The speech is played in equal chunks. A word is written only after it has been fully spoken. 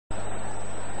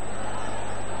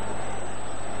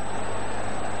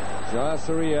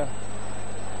Jayasuriya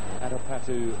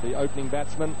Atapatu, the opening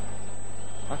batsman.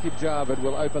 Akib Javed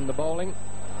will open the bowling.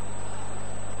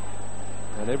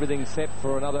 And everything's set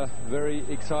for another very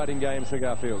exciting game, Sir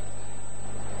Garfield.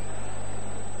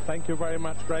 Thank you very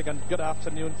much, Greg, and good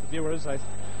afternoon to viewers. I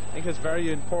think it's very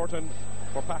important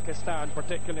for Pakistan,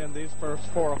 particularly in these first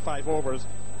 4 or 5 overs.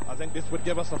 I think this would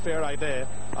give us a fair idea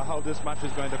of how this match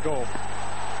is going to go.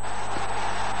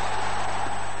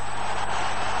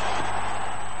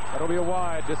 That'll be a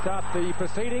wide to start the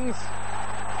proceedings.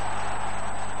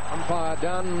 Umpire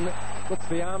Dunn puts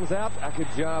the arms out. Akib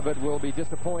Javed will be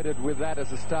disappointed with that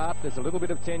as a start. There's a little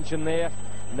bit of tension there.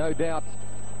 No doubt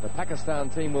the Pakistan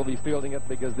team will be fielding it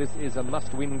because this is a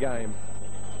must-win game.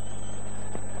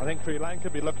 I think Sri Lanka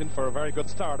will be looking for a very good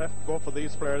start if both of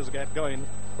these players get going,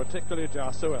 particularly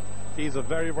Jayasuriya. He's a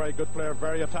very, very good player,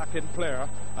 very attacking player,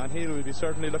 and he will be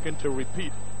certainly looking to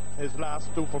repeat his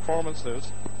last 2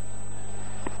 performances.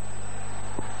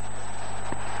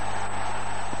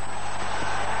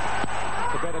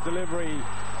 The better delivery.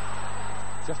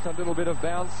 Just a little bit of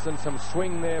bounce and some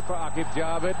swing there for Akib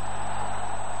Javed.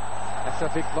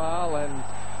 Asif Iqbal and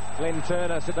Glenn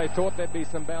Turner said they thought there'd be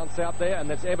some bounce out there, and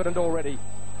that's evident already.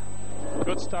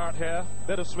 Good start here,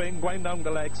 bit of swing going down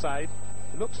the leg side.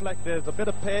 It looks like there's a bit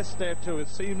of pace there too. It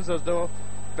seems as though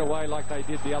away like they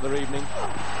did the other evening.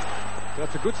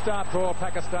 That's a good start for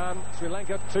Pakistan. Sri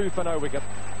Lanka 2 for no wicket.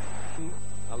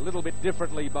 A little bit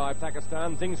differently by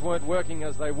Pakistan. Things weren't working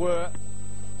as they were.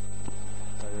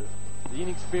 So the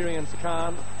inexperienced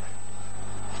Khan,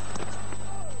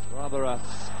 rather a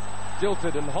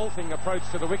stilted and halting approach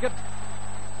to the wicket.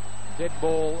 Dead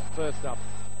ball first up.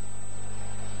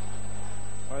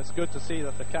 Well, it's good to see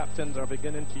that the captains are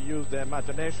beginning to use their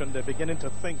imagination. They're beginning to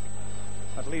think,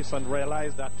 at least, and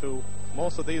realize that to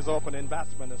most of these opening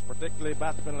batsmen, particularly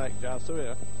batsmen like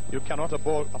Jayasuriya, you cannot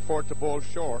afford to bowl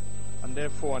short, and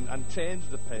therefore and change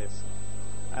the pace.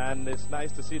 And it's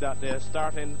nice to see that they're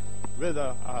starting with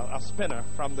a spinner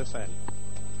from this end.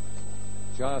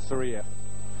 Jayasuriya,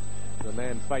 the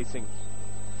man facing,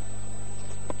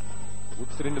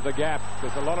 whips it into the gap.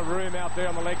 There's a lot of room out there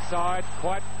on the leg side,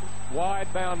 quite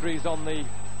wide boundaries on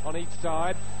each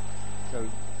side. So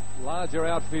larger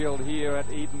outfield here at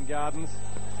Eden Gardens.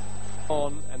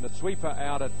 On and the sweeper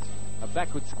out at a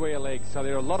backward square leg. So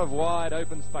there are a lot of wide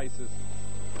open spaces.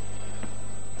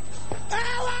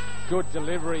 Good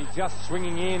delivery, just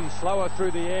swinging in, slower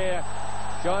through the air.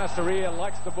 Jayasuriya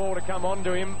likes the ball to come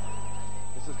onto him.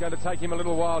 This is going to take him a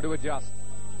little while to adjust.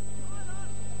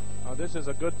 Oh, this is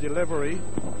a good delivery.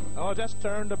 Oh, just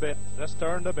turned a bit. Just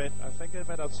turned a bit. I think if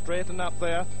it had straightened up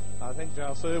there, I think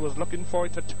Jayasuriya was looking for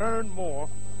it to turn more.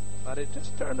 But it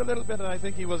just turned a little bit, and I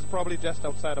think he was probably just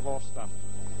outside of off stump.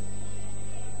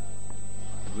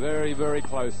 Very, very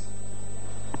close.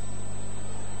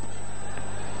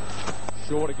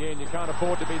 Short again. You can't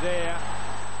afford to be there.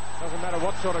 Doesn't matter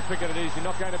what sort of cricket it is. You're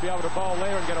not going to be able to bowl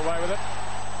there and get away with it.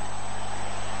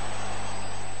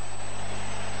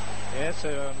 Yes,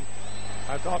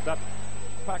 I thought that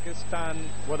Pakistan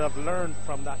would have learned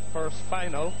from that first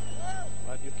final,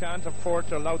 but you can't afford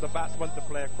to allow the batsman to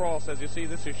play across. As you see,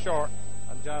 this is short,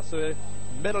 and Jayasuriya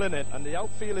middle in it, and the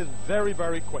outfield is very,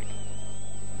 very quick.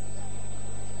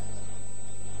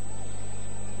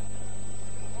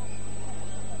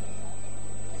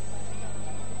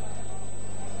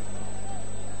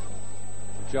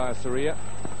 Jayasuriya.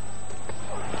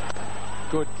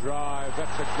 Good drive.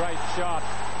 That's a great shot.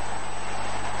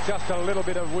 Just a little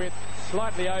bit of width,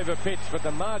 slightly over pitch, but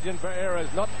the margin for error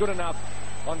is not good enough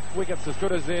on wickets as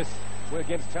good as this. We're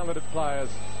against talented players.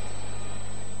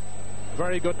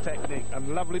 Very good technique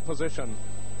and lovely position.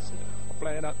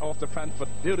 Playing off the front foot,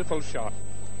 beautiful shot.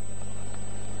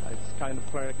 This kind of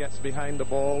player gets behind the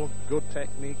ball, good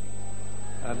technique,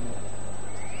 and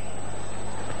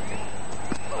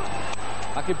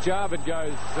Akib Javed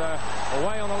goes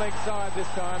away on the leg side this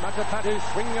time. Atapatu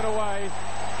swinging it away.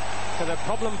 So the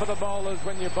problem for the bowlers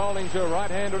when you're bowling to a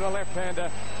right-hander and a left-hander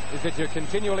is that you're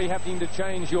continually having to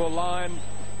change your line.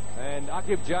 And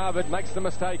Akib Javed makes the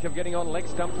mistake of getting on leg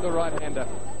stump to the right-hander.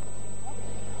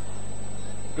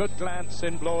 Good glance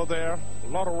in blow there. A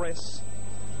lot of risks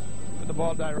with the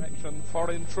ball direction.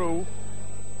 Foreign through.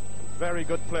 Very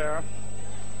good player.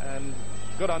 And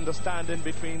good understanding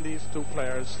between these two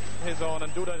players. His own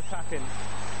and do the attacking.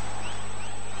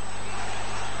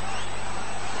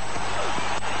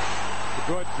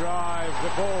 Good drive, the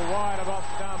ball wide of off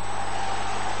stump.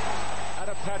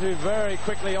 Atapatu very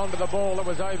quickly onto the ball that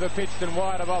was over pitched and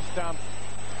wide of off stump.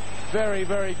 Very,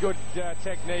 very good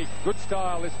technique. Good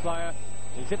style, this player.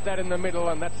 He's hit that in the middle,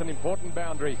 and that's an important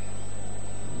boundary.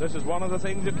 This is one of the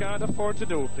things you can't afford to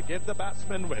do, to give the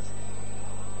batsman width.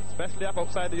 Especially up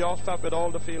outside the off stump with all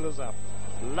the fielders up.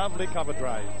 Lovely cover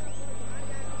drive.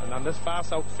 And on this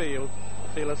fast outfield, the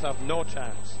fielders have no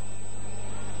chance.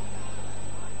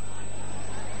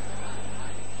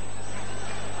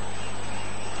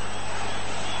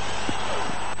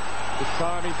 This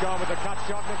time he's gone with the cut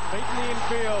shot and it's beaten the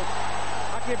infield.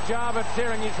 Akib Javed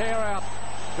tearing his hair out.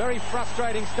 Very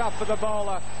frustrating stuff for the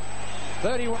bowler.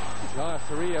 31.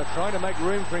 Jayasuriya trying to make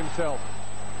room for himself.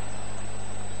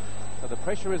 So the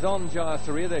pressure is on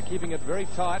Jayasuriya. They're keeping it very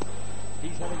tight.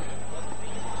 He's having...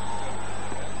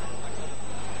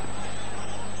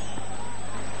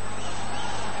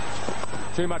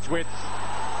 Too much width.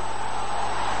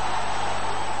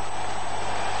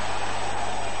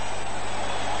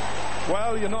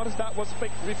 Well, you notice that was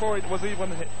picked before it was even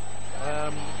hit.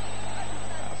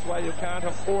 That's why you can't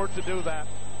afford to do that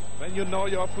when you know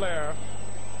your player.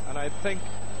 And I think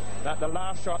that the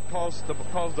last shot caused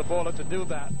the bowler to do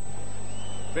that,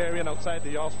 varying outside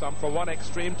the off stump from one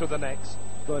extreme to the next.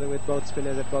 Bowling with both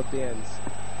spinners at both the ends.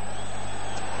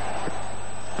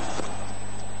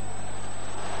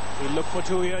 He'll look for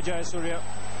two here, Jayasuriya.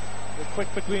 They're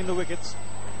quick between the wickets.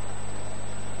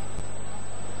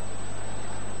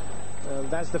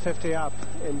 That's the 50 up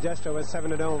in just over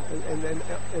 7-0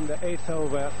 in the 8th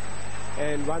over.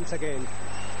 And once again,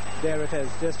 there it is,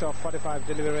 just off 45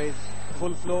 deliveries.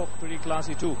 Full flow, pretty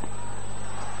classy too.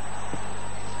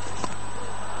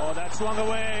 Oh, that swung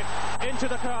away into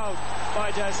the crowd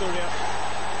by Jayasuriya.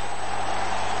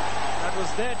 That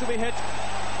was there to be hit,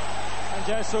 and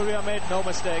Jayasuriya made no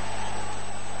mistake.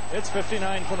 It's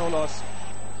 59 for no loss.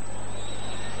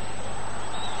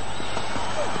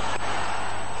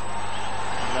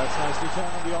 And that's nicely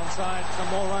turned on the onside. Some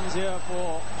more runs here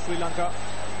for Sri Lanka.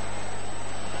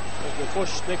 If they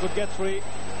push, they could get 3,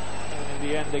 and in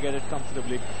the end they get it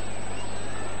comfortably.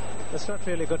 It's not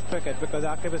really good cricket because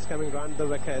Akib is coming round the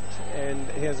wicket and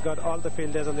he has got all the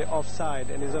fielders on the offside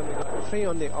and he's only got 3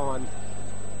 on the on.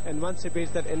 And once he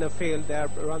beats that inner field, there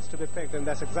are runs to be picked, and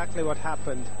that's exactly what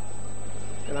happened.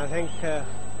 And I think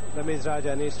Ramiz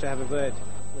Raja needs to have a word.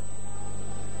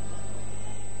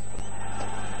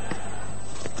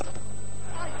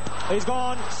 He's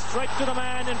gone straight to the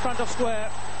man in front of square.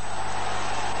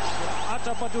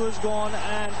 Atapatu is gone,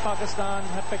 and Pakistan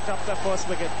have picked up their first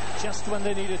wicket just when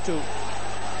they needed to.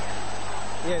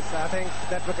 Yes, I think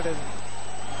that wicket is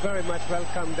very much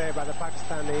welcomed there by the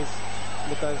Pakistanis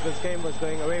because this game was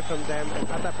going away from them, and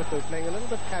Atapatu playing a little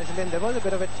bit casually, and there was a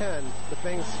bit of a turn. They're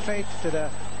playing straight to the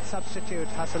substitute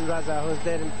Hassan Raza, who's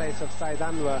there in place of Saeed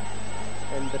Anwar,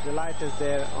 and the delight is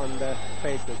there on the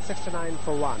faces. 69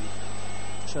 for 1.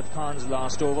 Shad Khan's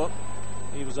last over,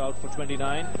 he was out for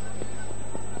 29.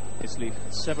 Basically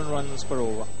 7 runs per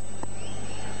over.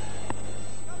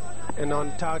 And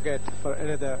on target for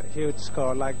another huge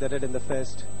score like they did in the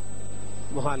first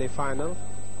Mohali final.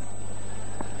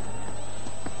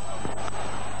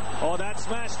 Oh, that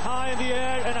smashed high in the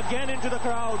air and again into the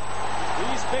crowd.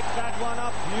 He's picked that one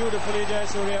up beautifully,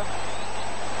 Jayasuriya.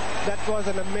 That was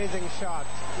an amazing shot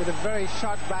with a very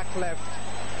short back left.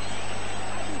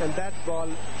 And that ball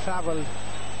travelled.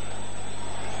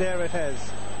 There it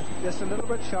is. Just a little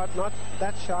bit short, not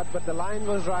that short, but the line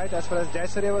was right as far as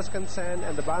Jayasuriya was concerned,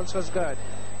 and the bounce was good.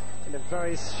 And a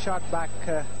very short back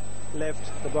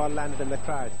left, the ball landed in the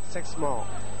crowd. 6 more.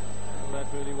 That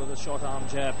really was a short arm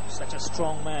jab. Such a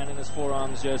strong man in his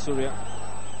forearms, Jayasuriya.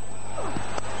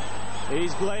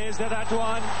 He's blazed at that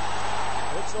one.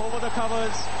 It's over the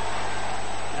covers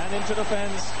and into the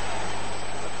fence.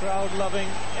 The crowd loving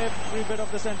every bit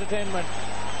of this entertainment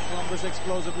from this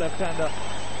explosive left-hander.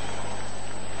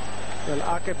 Well,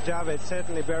 Akib Javed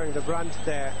certainly bearing the brunt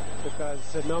there because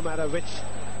no matter which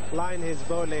line he's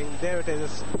bowling, there it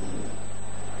is.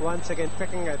 Once again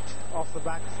picking it off the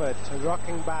back foot,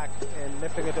 rocking back and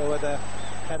lifting it over the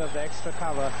head of the extra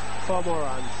cover. 4 more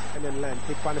runs and in length.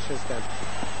 He punishes them.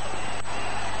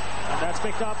 And that's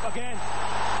picked up again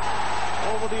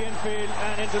over the infield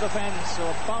and into the fence. So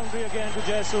a boundary again to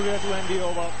Jayasuriya to end the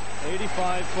over.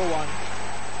 85 for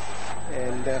 1.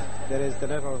 And there is the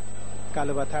little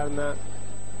Kaluvatharna.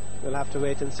 We'll have to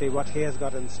wait and see what he has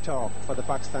got in store for the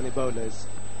Pakistani bowlers.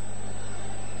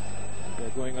 They're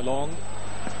going along.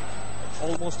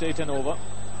 Almost 8 and over.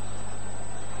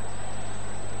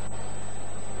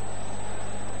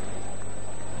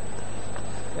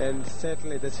 And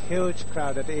certainly this huge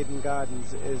crowd at Eden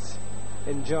Gardens is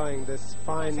enjoying this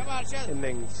fine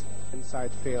innings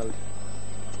inside field.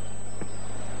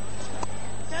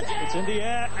 It's in the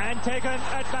air and taken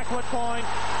at backward point.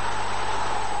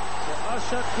 So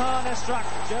Arshad Khan has struck.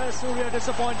 Jayasuriya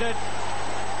disappointed.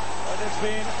 But it's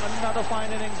been another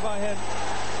fine innings by him.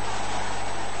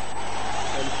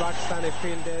 And Pakistani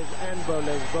fielders and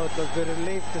bowlers both look very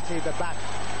relieved to see the bat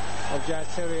of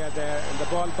Jayasuriya there, and the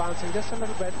ball bouncing just a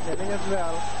little bit, hitting as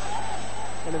well,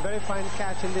 and a very fine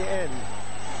catch in the end.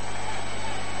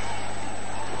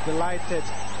 Delighted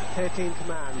 13th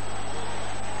man.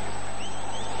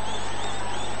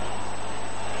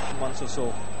 Months or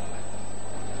so.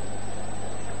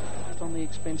 On the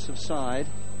expensive side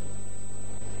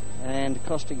and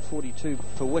costing 42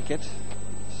 per wicket,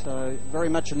 so very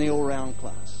much in the all-round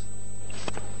class.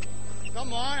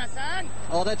 Come on, Hassan.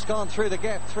 Oh, that's gone through the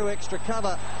gap, through extra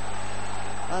cover.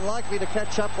 Unlikely to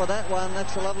catch up with that one.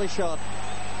 That's a lovely shot.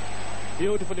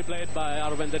 Beautifully played by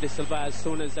Aravinda De Silva as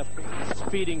soon as they're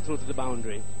speeding through to the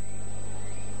boundary.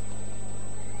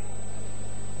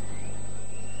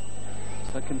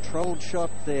 A controlled shot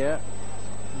there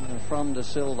from De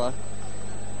Silva.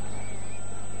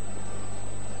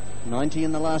 90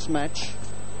 in the last match.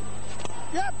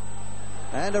 Yep.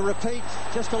 And a repeat,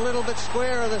 just a little bit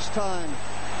squarer this time,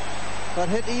 but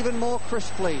hit even more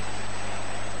crisply.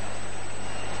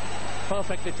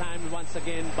 Perfectly timed once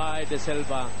again by De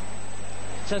Silva.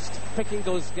 Just picking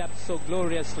those gaps so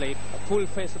gloriously. A full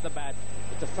face of the bat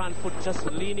with the front foot just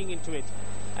leaning into it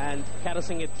and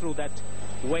caressing it through that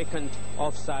vacant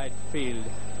offside field,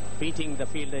 beating the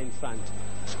fielder in front.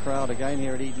 This crowd again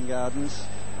here at Eden Gardens.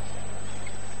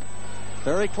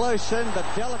 Very close in, but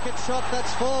delicate shot.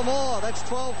 That's 4 more. That's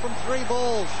 12 from 3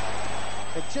 balls.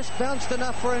 It just bounced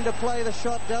enough for him to play the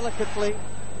shot delicately.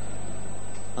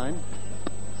 So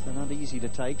not easy to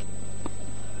take.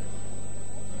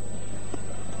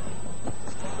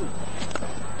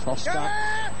 Tossed up.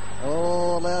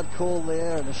 Oh, loud call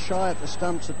there, and a shy at the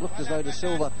stumps. It looked as though De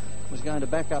Silva was going to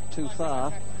back up too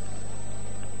far.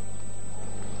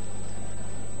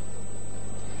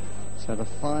 So the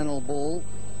final ball,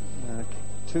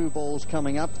 2 balls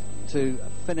coming up to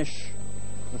finish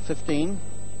the 15.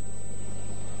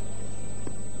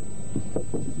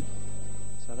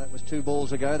 So that was 2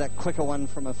 balls ago, that quicker one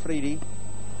from Afridi.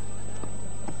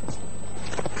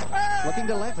 Looking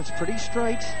to left, it's pretty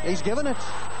straight. He's given it.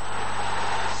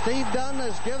 Steve Dunn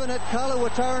has given it.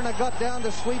 Kaluwatarana got down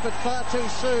to sweep it far too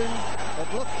soon.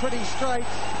 It looked pretty straight.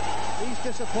 He's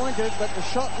disappointed, but the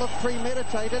shot looked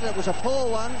premeditated. It was a poor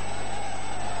one.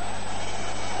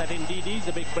 That indeed is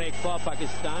a big break for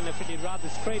Pakistan. Afridi rather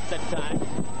straight that time,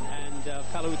 and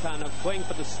Kaluwatarana going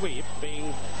for the sweep,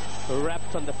 being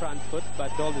wrapped on the front foot,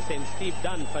 but all the same Steve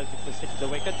Dunn felt it was hit the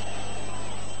wicket.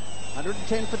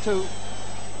 110 for 2.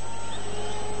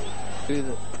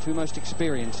 The 2 most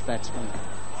experienced batsmen.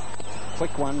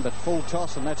 Quick one, but full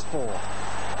toss, and that's 4.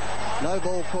 No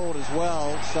ball called as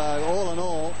well, so all in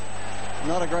all,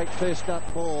 not a great first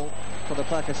up ball for the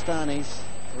Pakistanis.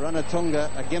 Ranatunga,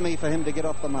 a gimme for him to get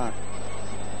off the mark.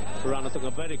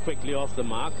 Ranatunga very quickly off the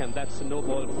mark, and that's a no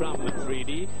ball from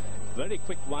Afridi. Very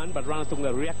quick one, but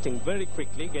Ranatunga reacting very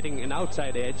quickly, getting an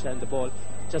outside edge, and the ball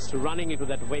just running into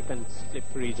that vacant slip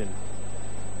region.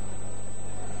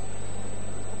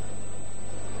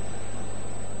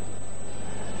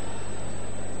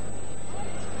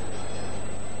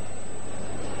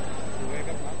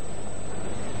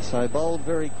 So bowled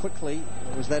very quickly.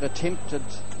 It was that attempted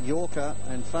Yorker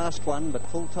and fast one, but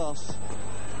full toss.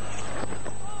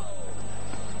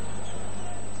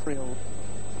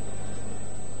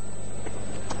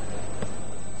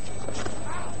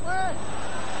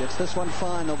 Gets this one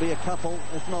fine. There'll be a couple,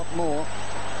 if not more.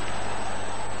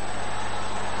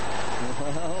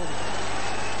 Well,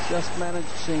 just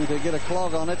managing to get a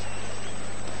clog on it.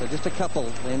 So just a couple.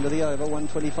 The end of the over,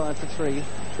 125 for 3.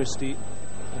 Christie,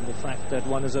 and the fact that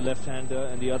one is a left-hander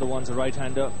and the other one's a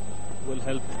right-hander will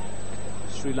help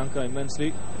Sri Lanka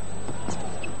immensely.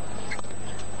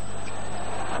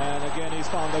 And again he's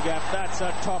found the gap. That's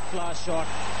a top-class shot.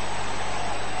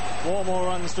 4 more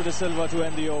runs to De Silva to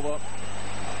end the over.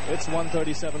 It's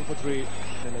 137 for 3. In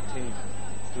a team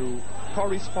to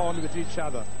correspond with each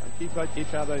other and keep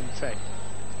each other in check.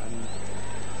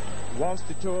 And once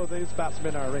the 2 of these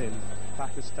batsmen are in,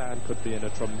 Pakistan could be in a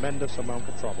tremendous amount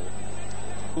of trouble.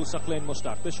 Saqlain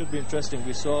Mushtaq. This should be interesting.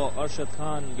 We saw Arshad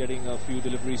Khan getting a few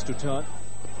deliveries to turn.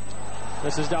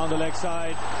 This is down the leg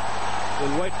side.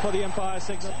 We'll wait for the umpire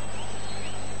signal.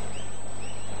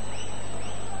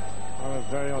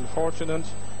 Very unfortunate.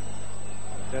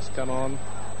 Just come on,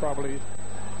 probably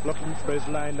looking for his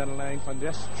line and length, and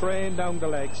just straying down the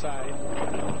leg side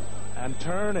and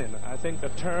turning. I think the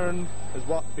turn is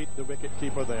what beat the wicket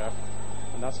keeper there,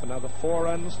 and that's another 4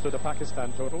 runs to the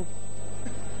Pakistan total.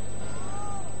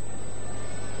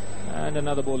 And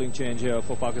another bowling change here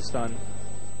for Pakistan.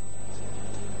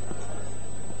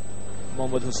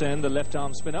 Mohammad Hussain, the left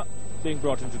arm spinner, being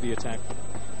brought into the attack.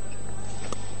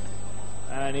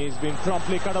 And he's been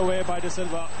promptly cut away by De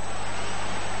Silva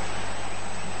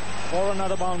for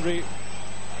another boundary. He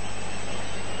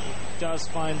does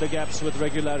find the gaps with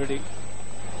regularity.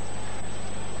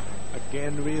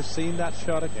 Again, we've seen that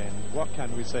shot again. What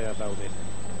can we say about it?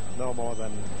 No more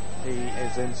than he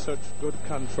is in such good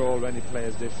control when he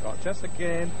plays this shot. Just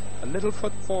again, a little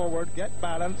foot forward, get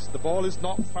balance. The ball is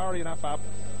not far enough up.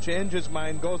 Change his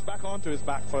mind, goes back onto his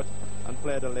back foot and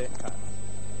play the late cut.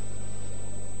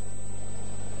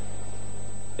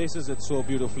 Aces it so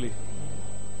beautifully.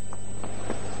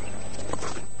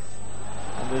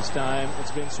 And this time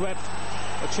it's been swept.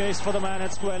 A chase for the man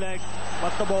at square leg,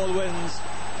 but the ball wins.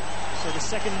 So the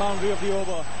second boundary of the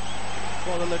over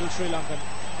for the little Sri Lankan.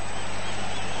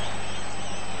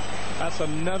 That's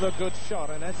another good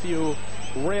shot, and if you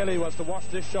really was to watch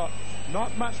this shot,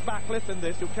 not much backlift in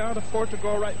this. You can't afford to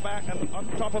go right back and on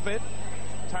top of it,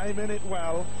 timing it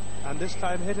well, and this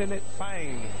time hitting it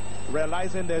fine.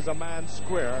 Realizing there's a man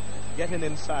square, getting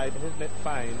inside, hitting it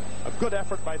fine. A good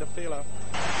effort by the fielder.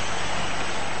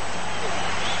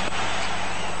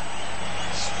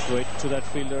 Straight to that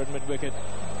fielder at mid-wicket.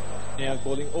 Yeah,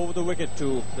 bowling over the wicket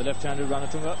to the left-handed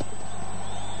Ranatunga.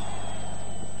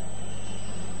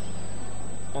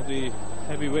 Of the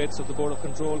heavyweights of the Board of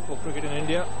Control for cricket in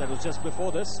India. That was just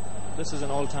before this. This is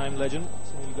an all-time legend,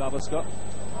 Sunil Gavaskar.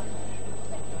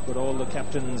 But all the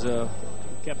captains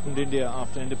captained India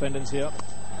after independence here.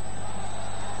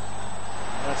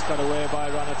 That's cut away by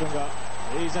Ranatunga.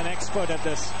 He's an expert at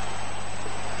this.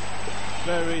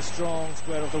 Very strong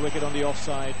square of the wicket on the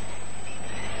offside.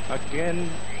 Again,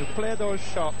 to play those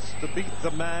shots, to beat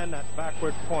the man at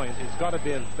backward point, it's got to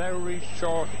be a very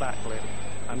short backlift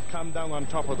and come down on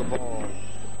top of the ball.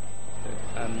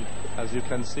 And as you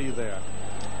can see there,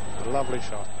 a lovely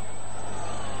shot.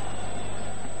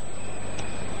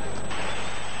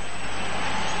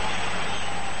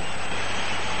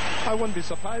 I wouldn't be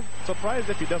surprised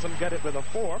if he doesn't get it with a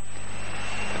 4.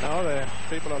 You know, the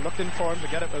people are looking for him to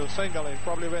get it with a single. He'll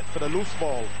probably wait for the loose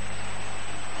ball.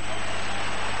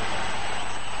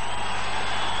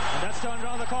 And that's turned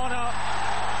round the corner.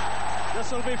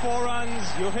 This will be 4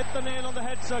 runs. You hit the nail on the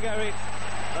head, Sir Gary.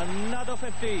 Another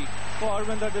 50 for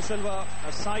Arvinder De Silva.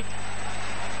 A sight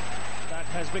that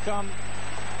has become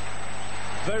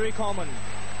very common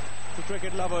to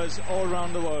cricket lovers all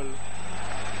around the world.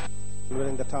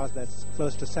 Winning the toss, that's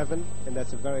close to 7, and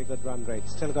that's a very good run rate.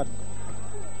 Still got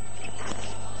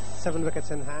 7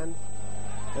 wickets in hand,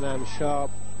 and I'm sure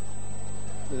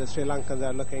the Sri Lankans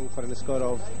are looking for a score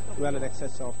of well in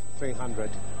excess of 300.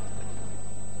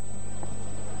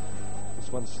 This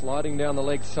one's sliding down the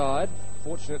leg side.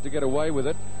 Fortunate to get away with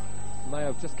it. May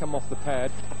have just come off the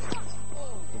pad.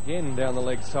 Again down the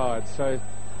leg side. So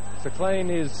Klein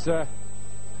is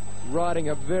riding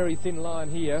a very thin line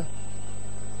here.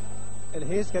 And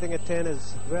he's getting a turn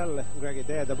as well, Greggy.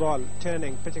 There, the ball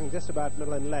turning, pitching just about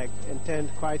middle and leg, and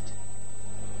turned quite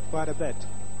a bit.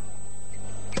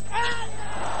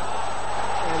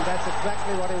 And that's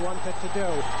exactly what he wanted to do.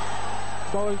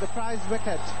 Bowl the prize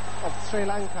wicket of Sri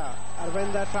Lanka.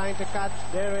 Arvinder trying to cut.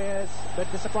 There he is, a bit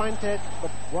disappointed,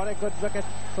 but what a good wicket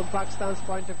from Pakistan's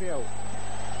point of view.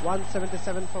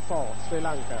 177 for 4, Sri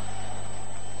Lanka.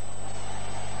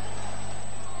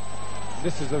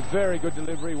 This is a very good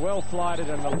delivery, well flighted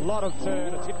and a lot of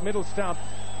turn. It's hit middle stump,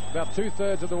 about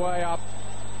 2/3 of the way up.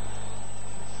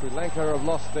 Sri Lanka have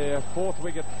lost their 4th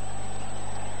wicket,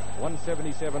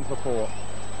 177 for 4.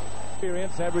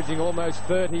 Experience, averaging almost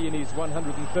 30 in his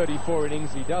 134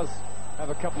 innings. He does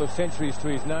have a couple of centuries to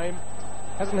his name.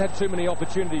 Hasn't had too many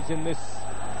opportunities in this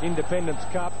Independence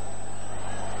Cup.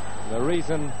 The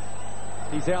reason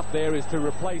he's out there is to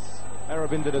replace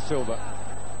Aravinda De Silva.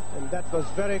 And that was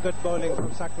very good bowling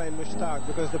from Saqlain Mushtaq,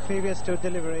 because the previous 2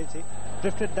 deliveries he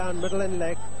drifted down middle and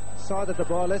leg, saw that the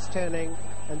ball is turning,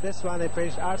 and this one he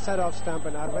pitched outside off stump,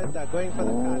 and Arvinder going for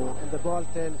the cut, and the ball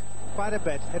turned quite a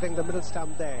bit, hitting the middle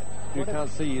stump there. You can't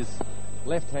see his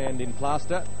left hand in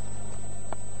plaster.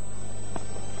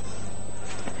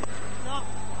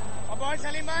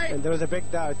 And there was a big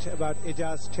doubt about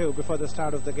Ijaz too before the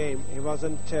start of the game. He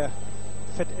wasn't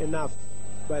fit enough.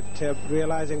 But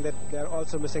realizing that they're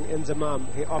also missing Inzamam,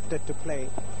 he opted to play.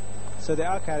 So they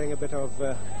are carrying a bit of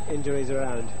injuries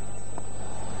around.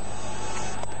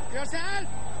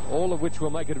 All of which will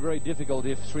make it very difficult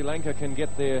if Sri Lanka can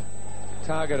get their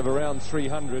target of around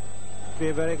 300. Be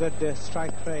a very good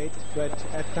strike rate, but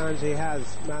at times he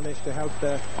has managed to help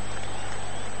the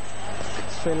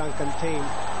Sri Lankan team.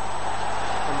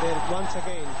 And then once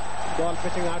again, ball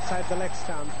pitching outside the leg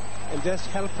stump and just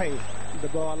helping the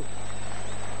ball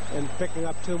and picking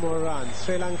up 2 more runs.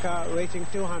 Sri Lanka reaching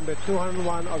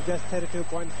 201 of just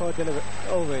 32.4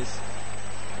 overs.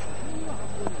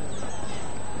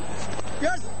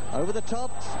 Yes. Over the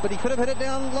top, but he could have hit it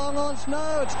down long ons.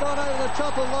 No, it's gone over the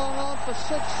top of long on for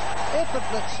 6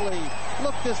 effortlessly.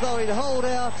 Looked as though he'd hold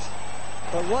out,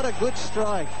 but what a good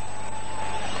strike.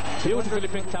 Beautifully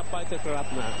picked up by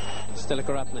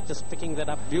Tilakaratne, just picking that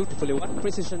up beautifully. What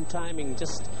precision timing,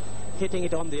 just hitting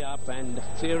it on the up and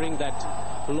clearing that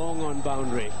long on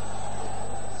boundary.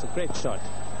 It's a great shot.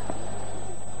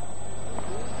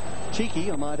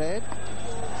 Cheeky, I might add.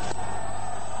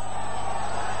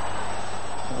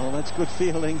 Oh, that's good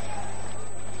fielding.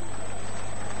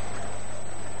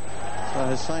 So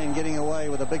Hussain getting away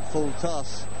with a big full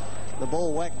toss. The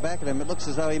ball whacked back at him. It looks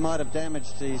as though he might have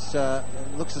damaged his...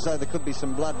 looks as though there could be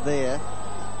some blood there.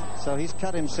 So he's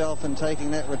cut himself in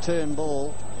taking that return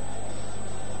ball.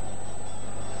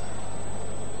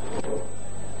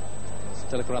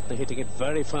 Tilakaratne hitting it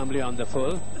very firmly on the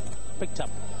full. Picked up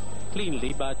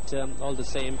cleanly, but all the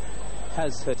same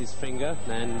has hurt his finger,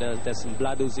 and there's some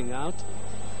blood oozing out.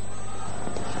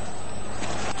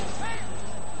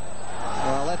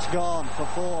 Well, that's gone for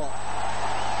 4.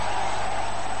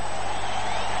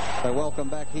 So welcome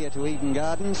back here to Eden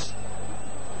Gardens.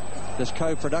 This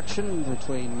co-production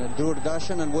between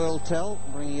Doordarshan and WorldTel,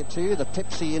 bringing it to you, the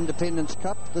PEPSI Independence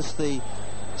Cup. This the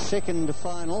second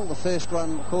final. The first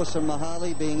one, of course, in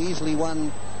Mohali, being easily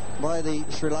won by the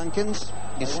Sri Lankans.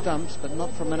 Stumps, but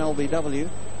not from an LBW.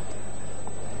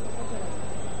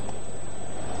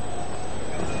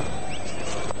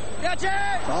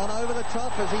 On over the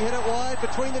top as he hit it wide.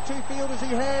 Between the 2 fielders he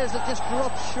has, it just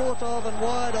drops short of and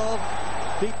wide of.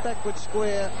 Deep backward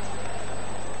square.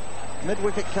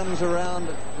 Mid-wicket comes around,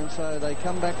 and so they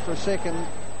come back for a second.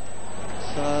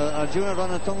 So Arjuna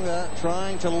Ranatunga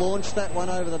trying to launch that one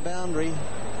over the boundary.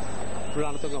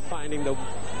 Ranatunga finding the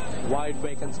wide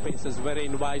vacant spaces very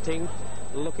inviting,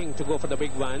 looking to go for the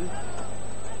big one.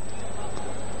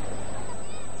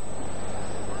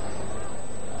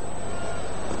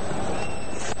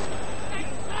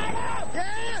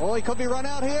 Oh, he could be run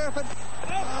out here if it...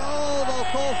 Oh, they'll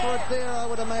call for it there, I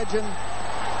would imagine.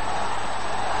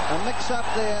 A mix-up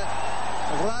there.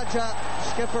 Raja,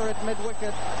 skipper at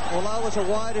mid-wicket. Although it was a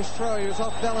wideish throw, he was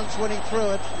off balance when he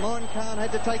threw it. Mohan Khan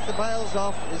had to take the bails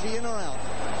off. Is he in or out?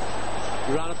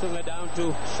 Ranatunga down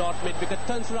to short mid-wicket.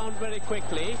 Turns around very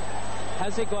quickly.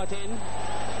 Has he got in?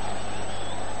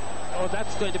 Oh,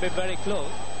 that's going to be very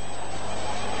close.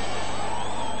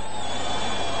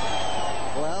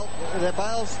 Well, the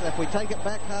bails, if we take it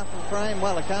back half a frame,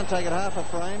 well, I can't take it half a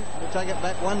frame. We'll take it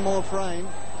back 1 more frame.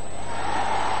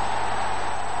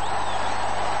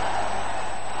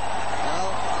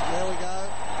 Well, there we go.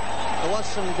 There was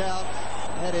some doubt.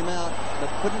 Had him out, but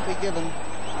couldn't be given.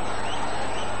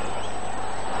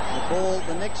 The ball,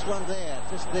 the next one there,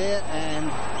 just there, and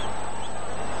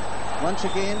once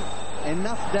again,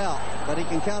 enough doubt, but he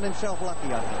can count himself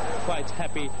lucky, I think. Quite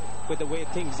happy with the way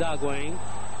things are going.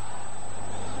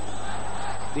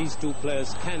 These 2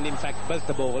 players can, in fact, belt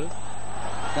the ball.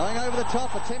 Going over the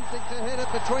top, attempting to hit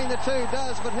it between the 2,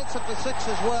 does, but hits it for 6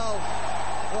 as well.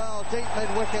 Well, deep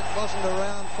mid-wicket, wasn't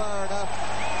around far enough.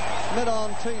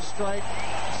 Mid-on 2 straight,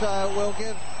 so we'll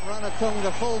give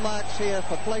Ranatunga full marks here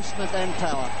for placement and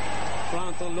power.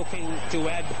 Ranatunga looking to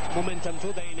add momentum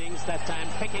to the innings, that time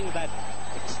picking that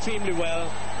extremely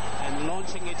well and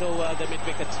launching it over the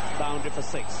mid-wicket boundary for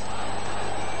 6.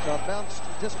 So it bounced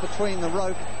just between the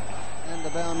rope and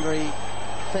the boundary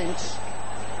fence.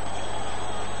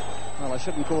 Well, I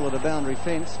shouldn't call it a boundary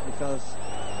fence because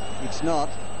it's not.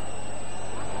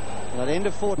 But end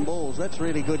of 14 balls, that's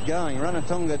really good going.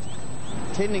 Ranatunga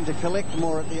tending to collect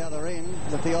more at the other end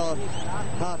with the odd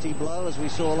hearty blow as we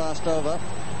saw last over.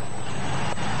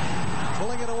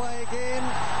 Pulling it away again.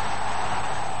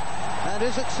 And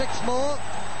is it 6 more?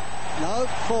 No,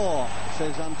 4,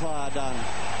 says umpire Dunn.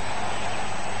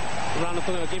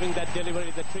 Ranatunga giving that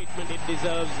delivery the treatment it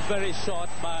deserves. Very short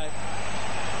by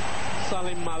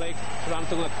Salim Malik.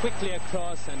 Ranatunga quickly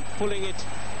across and pulling it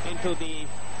into the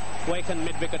vacant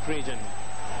mid-wicket region.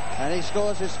 And he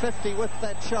scores his 50 with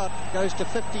that shot. Goes to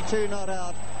 52 not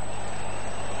out.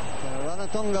 So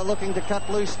Ranatunga looking to cut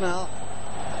loose now,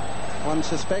 one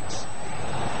suspects.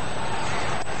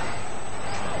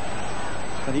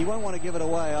 But he won't want to give it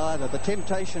away either. The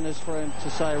temptation is for him to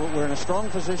say, well, we're in a strong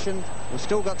position, we've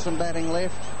still got some batting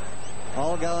left,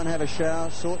 I'll go and have a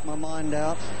shower, sort my mind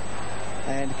out,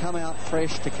 and come out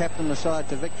fresh to captain the side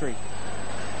to victory.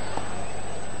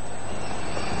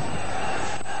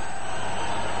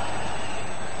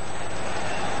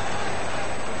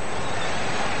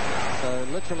 So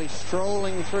literally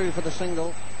strolling through for the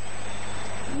single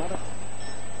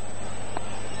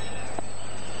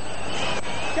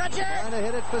Catch it! Trying to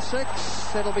hit it for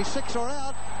 6. It'll be 6 or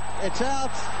out. It's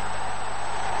out.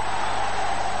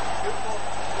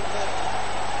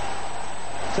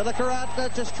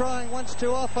 Tilakaratne just trying once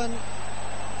too often.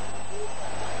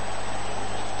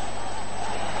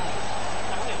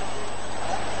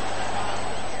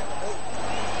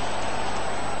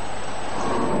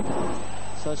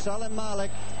 So Salim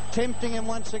Malik tempting him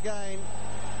once again,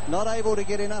 not able to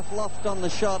get enough loft on the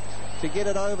shot to get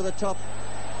it over the top.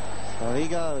 So he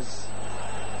goes.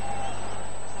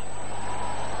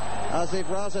 Asif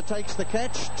Raza takes the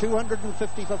catch,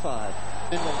 250 for 5.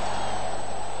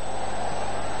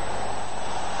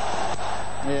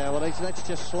 Yeah, well, that's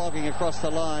just slogging across the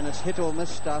line. It's hit or miss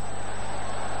stuff.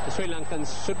 The Sri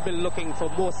Lankans should be looking for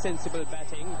more sensible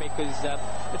batting because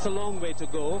it's a long way to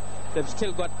go. They've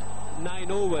still got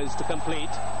 9 overs to complete,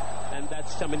 and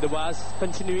that's Chaminda Vaas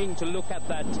continuing to look at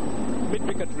that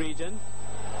mid-wicket region.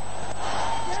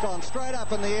 It's gone straight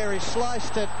up in the air. He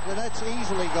sliced it, and that's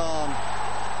easily gone.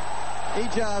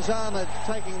 Ijaz Ahmed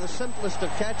taking the simplest of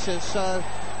catches, so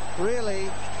really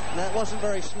that wasn't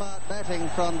very smart batting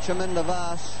from Chaminda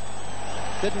Vaas.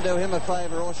 Didn't do him a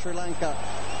favour or Sri Lanka.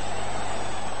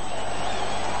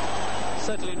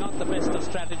 Certainly not the best of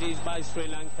strategies by Sri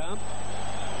Lanka.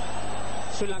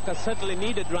 Sri Lanka certainly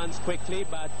needed runs quickly,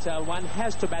 but one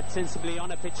has to bat sensibly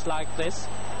on a pitch like this.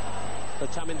 So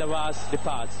Chaminda Vaas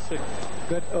departs.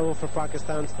 Good over for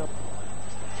Pakistan.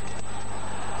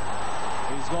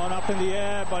 He's gone up in the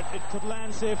air, but it could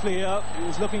land safely here. He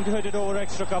was looking to hit it over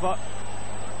extra cover.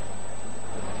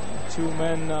 2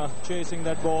 men chasing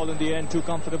that ball in the end. 2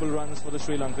 comfortable runs for the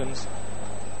Sri Lankans.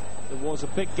 There was a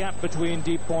big gap between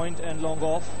deep point and long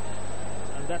off,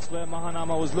 and that's where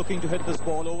Mahanama was looking to hit this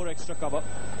ball over extra cover.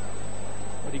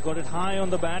 But he got it high on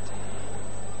the bat,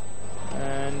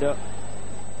 and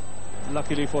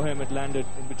luckily for him, it landed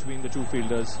in between the 2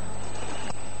 fielders.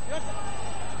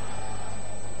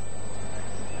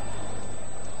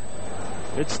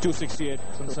 It's 268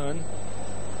 concern.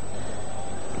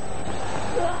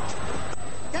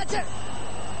 Catch it!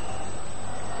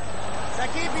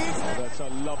 Oh, that's a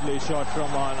lovely shot from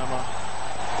Mahanama.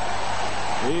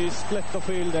 He split the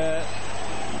field there,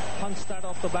 punched that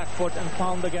off the back foot and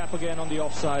found the gap again on the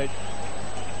offside.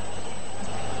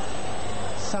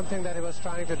 Something that he was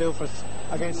trying to do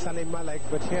against Salim Malik,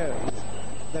 but here,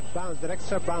 that bounce, that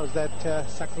extra bounce that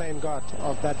Saklain got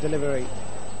of that delivery,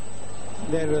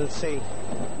 there we'll see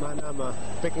Mahanama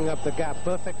picking up the gap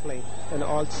perfectly and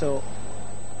also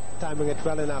timing it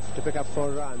well enough to pick up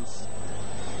 4 runs.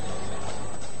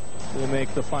 They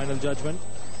make the final judgment.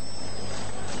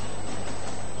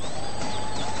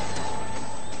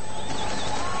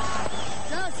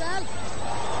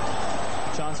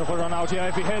 Chance of a run out here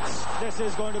if he hits. This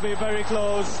is going to be very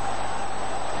close.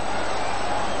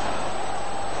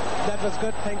 That was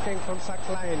good thinking from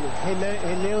Saklain. He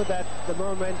knew that the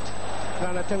moment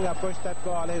Ranatunga pushed that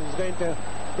ball, he was going to,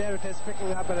 there it is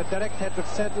picking up, and a direct hit would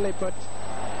certainly put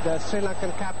the Sri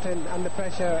Lankan captain under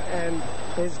pressure, and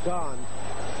he's gone.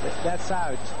 That's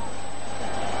out.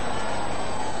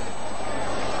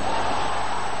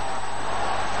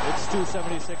 It's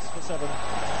 276 for 7.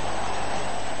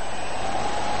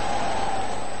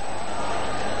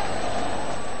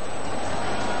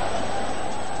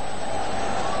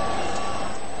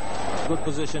 Good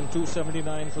position,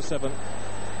 279 for 7.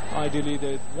 Ideally,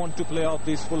 they want to play out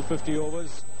these full 50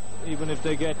 overs, even if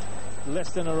they get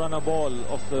less than a run a ball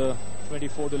of the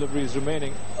 24 deliveries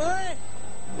remaining.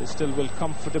 They still will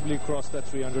comfortably cross that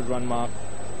 300 run mark.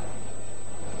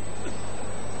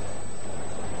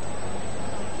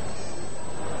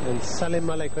 And Salim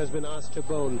Malik has been asked to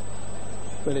bowl.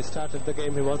 When he started the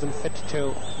game, he wasn't fit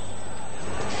to.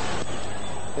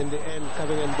 In the end,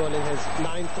 coming and bowling his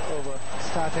 9th over,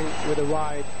 starting with a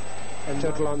wide and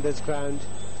total on this ground.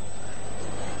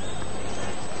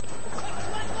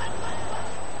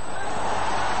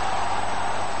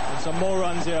 And some more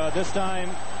runs here. This time,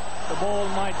 the ball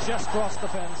might just cross the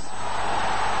fence.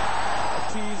 A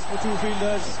tease for 2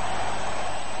 fielders.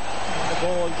 And the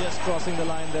ball just crossing the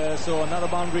line there. So another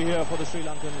boundary here for the Sri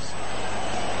Lankans.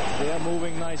 They are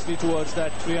moving nicely towards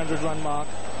that 300 run mark.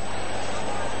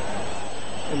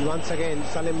 And once again,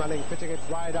 Salim Malik pitching it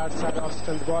wide outside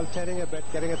Austin. The ball turning a bit,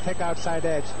 getting a thick outside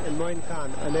edge. And Moin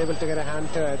Khan unable to get a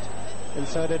hand to it. And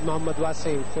so did Mohammad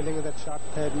Wasim, filling in that short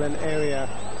third man area.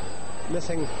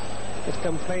 Missing it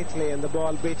completely, and the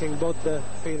ball beating both the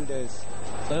fielders.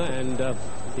 And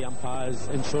the umpires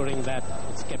ensuring that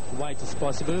it's kept wide as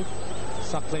possible.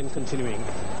 Saklain continuing.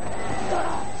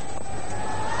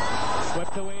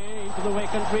 Swept away into to the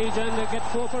vacant region. They get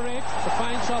 4 for 8. A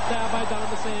fine shot there by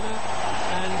Dharmasena,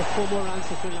 and 4 more runs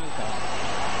to Sri Lanka.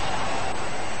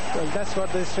 Well, that's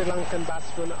what the Sri Lankan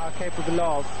batsmen are capable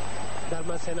of.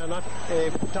 Dharmasena, not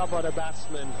a top-order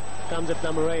batsman, comes at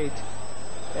number 8.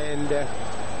 And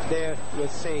there you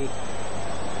see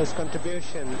his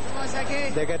contribution.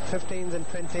 They get 15s and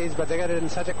 20s, but they get it in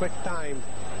such a quick time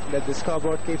that the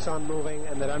scoreboard keeps on moving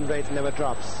and the run rate never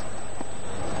drops.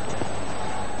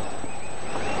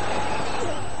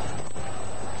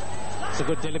 It's a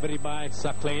good delivery by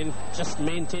Suckling, just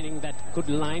maintaining that good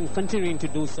line, continuing to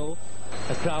do so.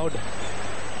 The crowd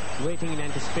waiting in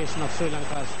anticipation of Sri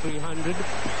Lanka's 300. A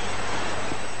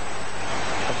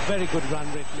very good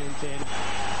run rate maintained.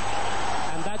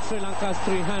 And that's Sri Lanka's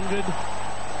 300.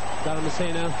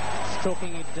 Dharmasena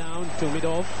stroking it down to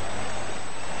mid-off.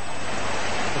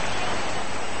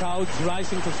 Crowds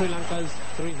rising to Sri Lanka's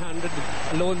 300.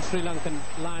 A lone Sri Lankan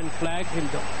lion flag in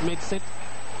the mid-sit.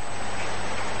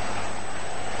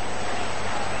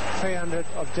 300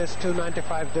 of just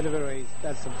 295 deliveries.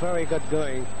 That's very good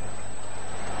going.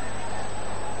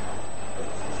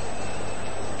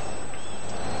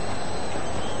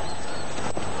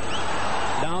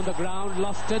 Down the ground,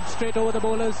 lost it straight over the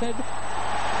bowler's head.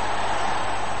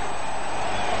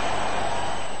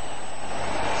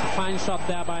 It's a fine shot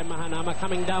there by Mahanama,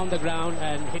 coming down the ground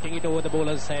and hitting it over the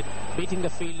bowler's head, beating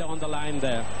the fielder on the line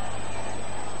there.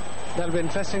 That'll be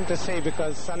interesting to see,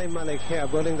 because Salim Malik here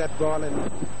bowling that ball and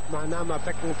Mahanama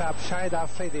picking it up. Shahid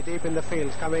Afridi deep in the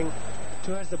field, coming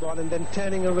towards the ball and then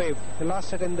turning away. He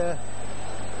lost it in the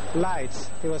lights.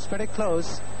 He was pretty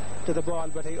close to the ball,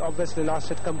 but he obviously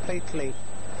lost it completely.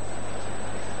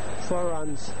 4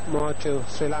 runs more to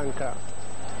Sri Lanka.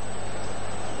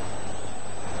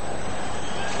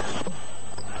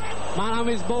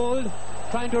 Mahanama is bowled,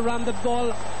 trying to run the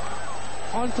ball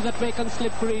onto that vacant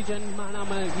slip region.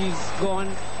 Mahanama is gone,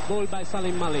 bowled by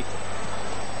Salim Malik.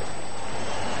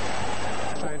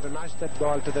 Trying to nudge that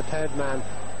ball to the third man,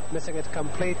 missing it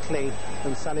completely,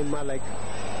 and Salim Malik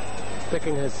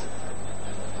picking his.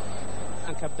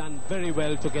 Have done very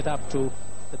well to get up to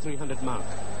the 300 mark.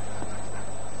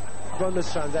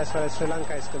 Bonus runs as far as Sri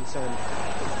Lanka is concerned.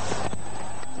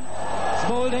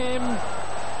 Bowled him.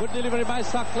 Good delivery by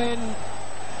Suckling.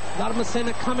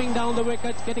 Dharmasena coming down the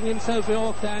wicket, getting himself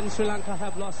yorked, and Sri Lanka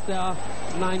have lost their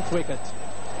 9th wicket.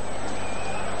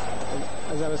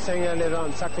 As I was saying earlier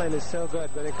on, Suckling is so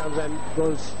good when he comes and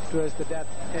bowls towards the death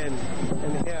end.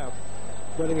 And here,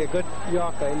 bowling a good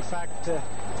yorker. In fact,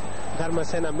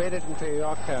 Dharmasena made it into a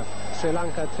yorker. Sri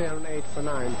Lanka 308 for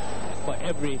 9. For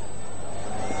every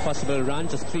possible run,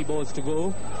 just 3 balls to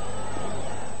go.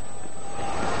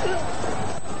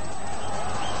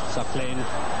 Suckling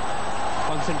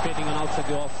concentrating on outside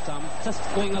the off stump, just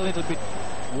going a little bit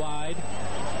wide.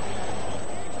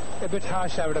 A bit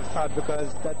harsh, I would have thought,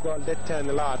 because that ball did turn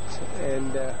a lot.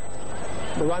 And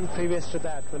the one previous to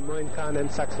that, when Moin Khan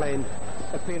and Suckling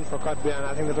appealed for Kotbian,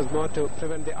 I think that was more to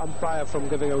prevent the umpire from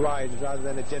giving a wide rather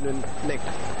than a genuine nick.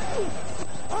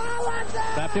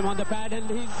 Tapped him on the pad and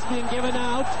he's being given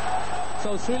out.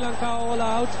 So Sri Lanka all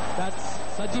out. That's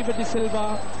Sajiva De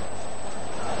Silva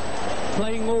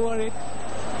playing over it,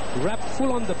 wrapped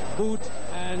full on the boot,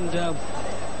 and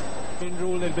been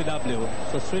ruled LBW.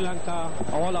 So Sri Lanka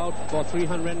all out for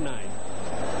 309.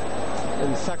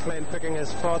 And Suckling picking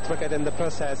his 4th wicket in the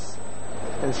process.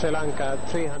 In Sri Lanka,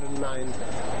 309.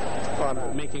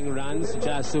 Making runs,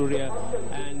 Jayasuriya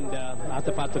and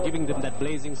Athapatha giving them that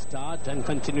blazing start, and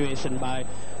continuation by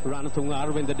Ranatunga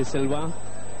Arvind De Silva,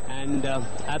 and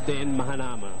at the end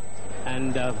Mahanama.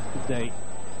 And the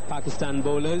Pakistan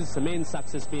bowlers, the main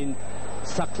success being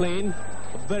Suckling,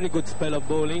 a very good spell of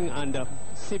bowling under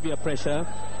severe pressure,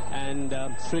 and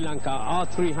Sri Lanka are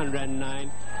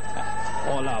 309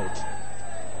 all out.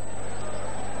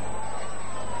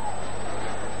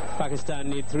 Pakistan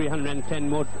need 310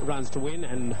 more runs to win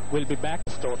and will be back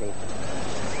total.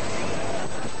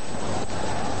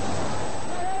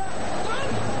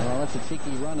 Well, that's a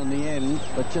cheeky run in the end,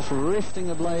 but just resting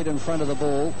the blade in front of the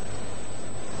ball.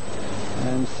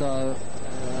 And so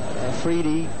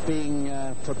Afridi being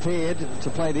prepared to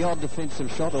play the odd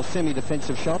defensive shot or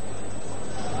semi-defensive shot.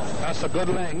 That's a good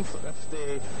length. If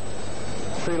the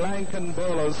Sri Lankan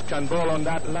bowlers can bowl on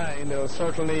that line, they'll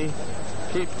certainly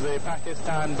keep the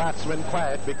Pakistan batsmen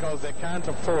quiet, because they can't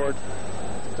afford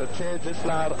to change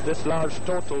this large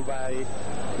total by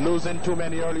losing too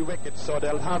many early wickets. So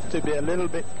they'll have to be a little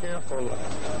bit careful.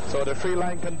 So the Sri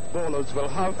Lankan bowlers will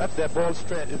have, if their ball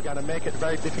straight, is going to make it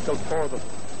very difficult for them.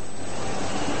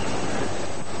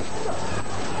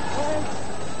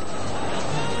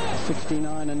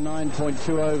 .69 and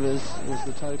 9.2 overs was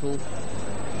the total.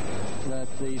 that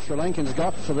the Sri Lankans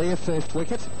got for their first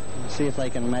wicket and see if they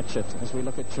can match it. As we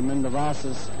look at Chaminda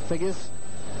Vasa's figures,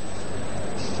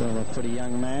 still a pretty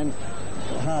young man.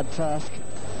 A hard task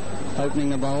opening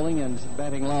the bowling and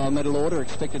batting lower middle order,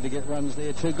 expected to get runs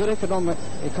there too. Good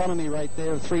economy rate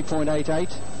there of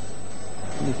 3.88.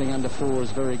 Anything under 4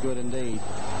 is very good indeed.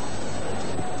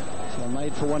 So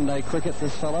made for one-day cricket,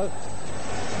 this fellow.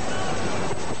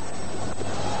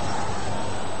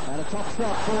 And a top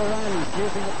shot, 4 runs,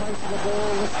 using the pace of the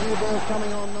ball. This new ball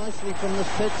coming on nicely from this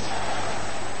pitch.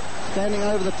 Standing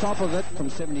over the top of it from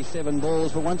 77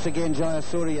 balls, but once again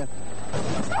Jayasuriya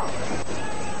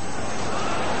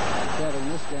shutting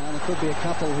this down. There could be a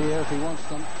couple here if he wants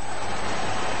them.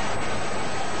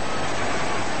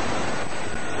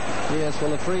 Yes,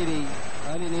 well, Afridi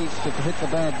only needs to hit the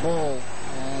bad ball,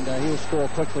 and he'll score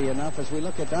quickly enough. As we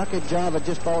look at Akib Java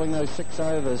just bowling those 6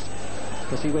 overs,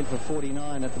 because he went for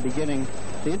 49 at the beginning.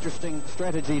 The interesting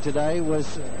strategy today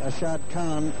was Ashad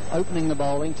Khan opening the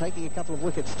bowling, taking a couple of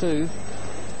wickets too.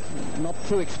 Not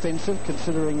too expensive,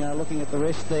 considering looking at the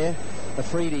rest there.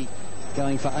 Afridi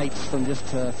going for 8s from just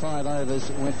 5 overs,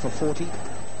 went for 40.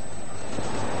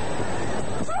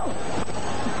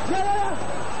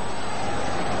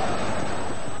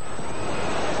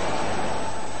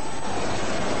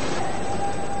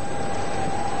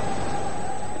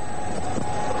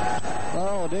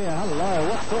 Oh dear, hello,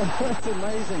 what's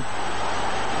amazing.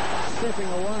 Stepping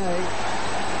away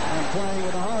and playing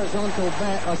with a horizontal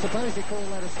bat. I suppose you call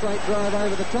that a straight drive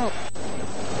over the top.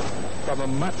 From a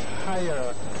much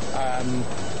higher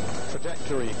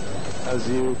trajectory, as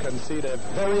you can see, they're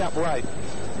very upright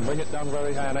and bring it down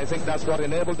very high, and I think that's what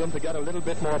enabled them to get a little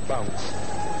bit more bounce.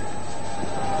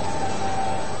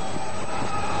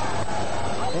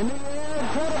 In the air, in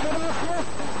front of it off, yes,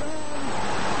 it's down.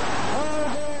 Oh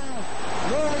dear,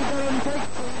 Warrington takes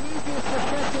the easiest of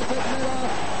catches at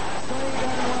mid-off. Saeed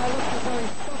Anwar looked as though he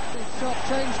stopped his shot,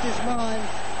 changed his mind,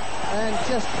 and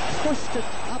just pushed it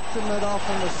up to mid-off,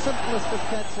 and the simplest of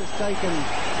catches taken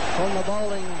from the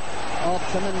bowling of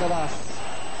Chaminda Vas.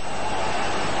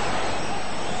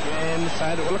 Again,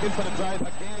 side, we're looking for the drive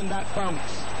again, that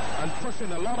bounce, and pushing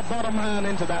a lot of bottom hand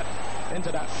into that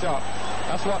shot.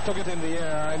 That's what took it in the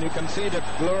air, and you can see the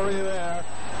glory there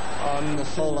on the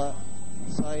bowler,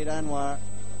 Saeed Anwar.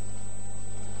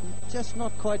 Just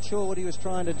not quite sure what he was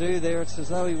trying to do there. It's as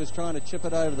though he was trying to chip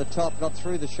it over the top, got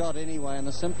through the shot anyway, and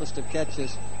the simplest of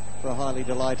catches for a highly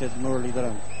delighted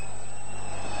Muralidharan.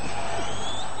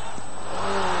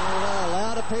 A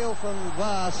loud appeal from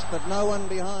Vas, but no one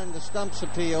behind the stumps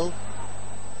appeal.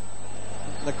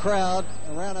 The crowd,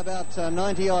 around about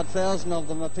 90-odd thousand of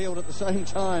them, appealed at the same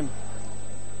time.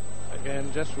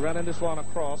 Again, just running this one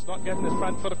across, not getting his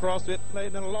front foot across it,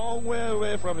 playing a long way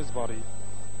away from his body.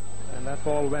 And that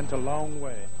ball went a long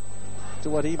way to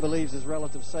what he believes is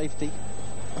relative safety.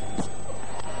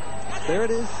 There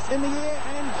it is, in the air,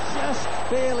 and just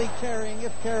barely carrying,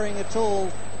 if carrying at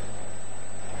all.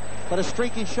 But a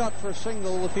streaky shot for a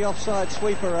single with the offside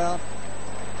sweeper out,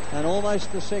 and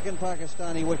almost the second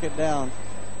Pakistani wicket down.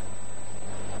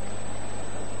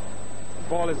 The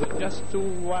ball is just too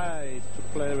wide to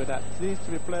play with that. It needs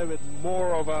to be played with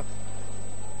more of a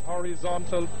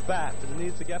horizontal bat. It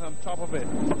needs to get on top of it.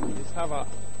 Just have a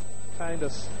kind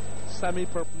of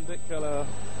semi-perpendicular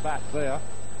bat there.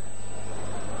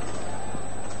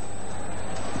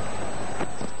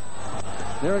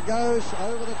 There it goes,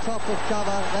 over the top of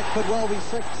cover. That could well be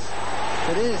 6.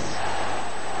 It is.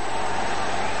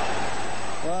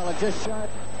 Well, it just shot.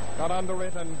 Got under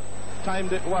it and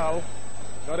timed it well.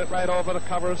 Got it right over the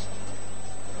covers.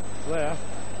 There.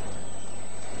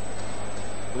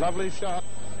 Lovely shot.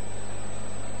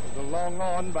 It was a long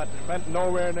on, but it went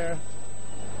nowhere near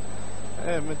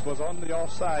him. It was on the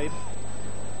offside.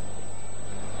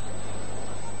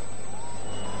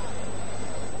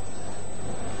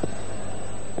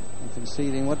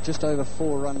 Conceding what, just over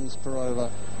 4 runs per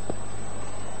over.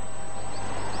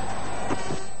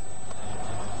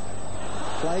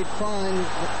 Played fine.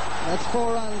 That's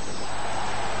 4 runs.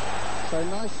 So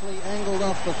nicely angled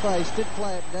off the face. Did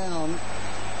play it down.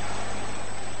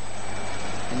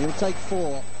 And he'll take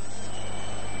 4.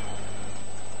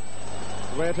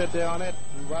 Waited there on it.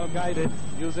 Well guided.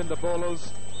 Using the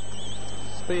bowler's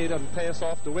speed and pace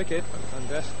off the wicket. And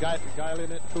just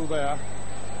guiling it through there.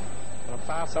 A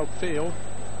pass outfield.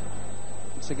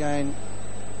 Once again,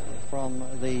 from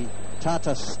the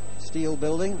Tata Steel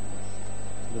building,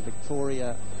 the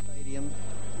Victoria Stadium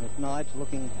at night,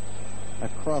 looking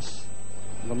across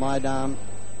the Maidan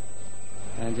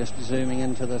and just zooming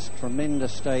into this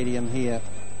tremendous stadium here.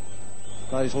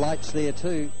 Those lights there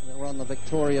too that were on the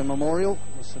Victoria Memorial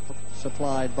were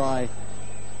supplied by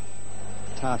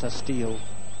Tata Steel.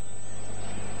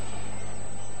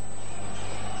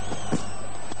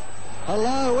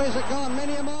 Hello, where's it gone?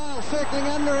 Many a mile, circling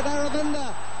under it,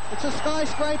 Aravinda. It's a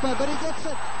skyscraper, but he gets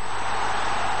it.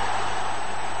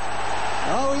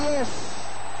 Oh, yes.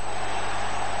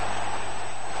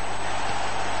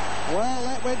 Well,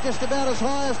 that went just about as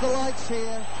high as the lights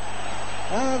here.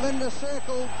 Aravinda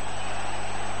circled.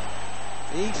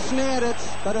 He snared it,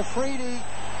 but Afridi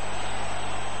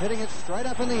hitting it straight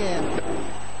up in the air.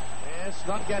 Yes,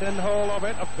 not getting hold of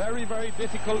it. A very, very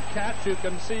difficult catch. You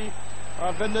can see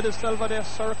Aravinda de Silva there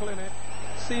circling it.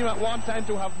 Seemed at one time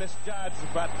to have misjudged,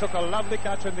 but took a lovely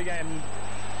catch in the end.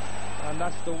 And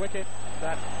that's the wicket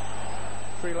that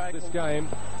Sri Lanka this game.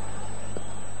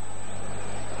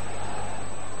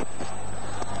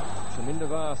 Chaminda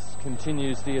Vas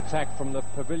continues the attack from the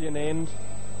pavilion end.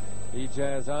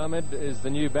 Ijaz Ahmed is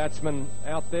the new batsman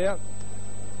out there,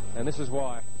 and this is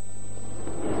why.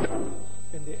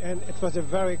 In the end, it was a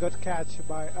very good catch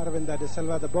by Aravinda de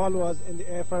Silva. The ball was in the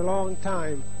air for a long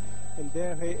time, and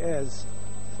there he is,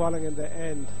 falling in the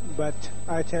end. But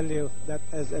I tell you, that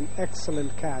is an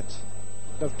excellent catch.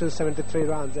 Of 273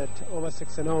 runs at over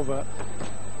 6 and over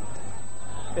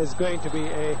is going to be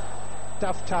a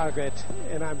tough target,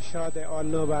 and I'm sure they all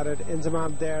know about it.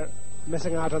 Inzamam there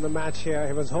missing out on the match here.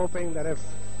 He was hoping that if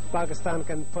Pakistan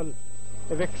can pull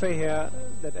a victory here,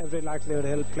 that every likelihood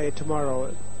he'll play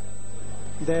tomorrow.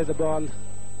 There the ball,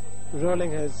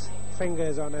 rolling his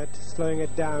fingers on it, slowing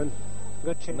it down.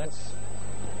 Good change. That's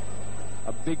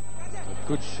a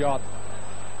good shot.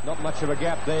 Not much of a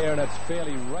gap there, and it's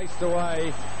fairly raced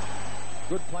away.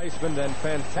 Good placement and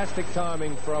fantastic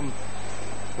timing from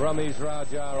Ramiz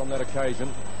Raja on that occasion.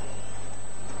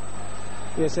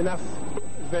 Yes, enough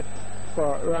width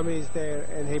for Ramiz there,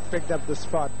 and he picked up the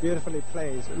spot. Beautifully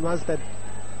placed. And once that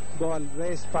ball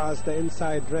raced past the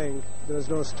inside ring, there was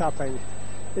no stopping.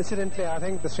 Incidentally, I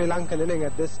think the Sri Lankan inning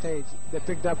at this stage, they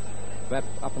picked up... That,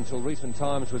 up until recent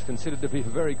times, was considered to be a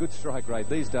very good strike rate.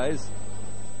 These days,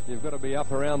 you've got to be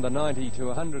up around the 90 to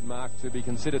 100 mark to be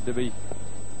considered to be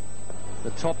the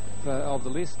top of the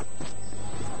list.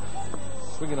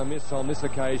 Swing and a miss on this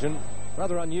occasion.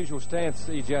 Rather unusual stance,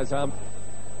 Ijaz Ahmed.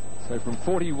 So from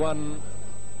 41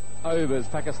 overs,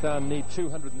 Pakistan need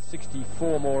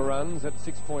 264 more runs at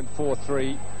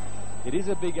 6.43. It is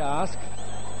a big ask.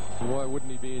 Why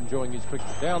wouldn't he be enjoying his cricket?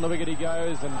 Down the wicket he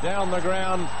goes, and down the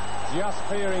ground, just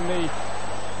clearing the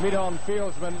mid-on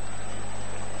fieldsman.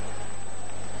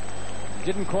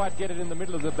 Didn't quite get it in the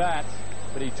middle of the bat,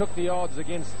 but he took the odds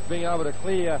against being able to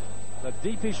clear the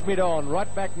deepish mid-on,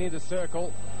 right back near the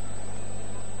circle.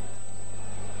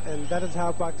 And that is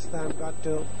how Pakistan got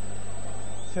to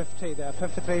 50 there,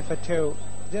 53 for 2.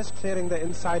 Just clearing the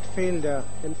inside fielder.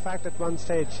 In fact, at one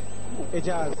stage,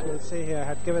 Ijaz, we'll see here,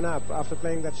 had given up after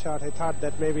playing that shot. He thought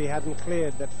that maybe he hadn't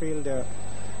cleared that fielder.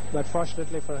 But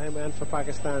fortunately for him and for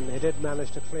Pakistan, he did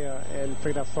manage to clear and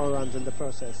picked up 4 runs in the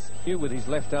process. With his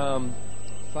left arm,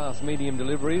 fast medium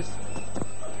deliveries.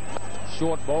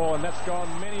 Short ball, and that's gone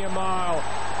many a mile.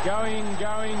 Going,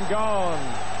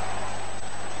 gone.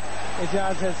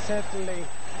 Ijaz has certainly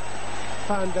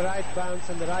found the right bounce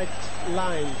and the right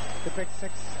line to pick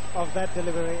 6 of that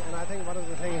delivery, and I think one of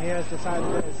the things he has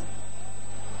decided is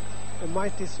a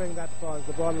mighty swing that was,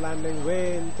 the ball landing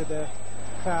way into the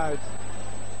crowd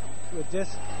with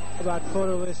just about 4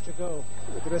 overs to go.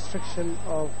 With the restriction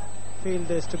of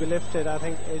fielders to be lifted, I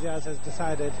think Ijaz has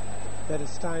decided that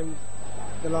it's time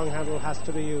the long handle has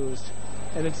to be used,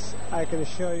 and I can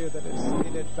assure you that it's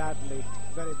needed badly,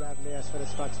 very badly as far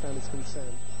as Pakistan is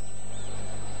concerned.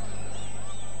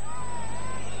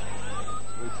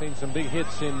 We've seen some big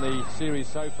hits in the series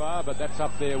so far, but that's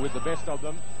up there with the best of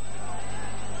them.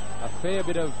 A fair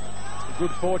bit of good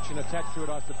fortune attached to it,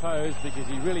 I suppose, because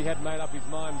he really had made up his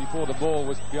mind before the ball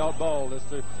was bowled as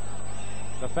to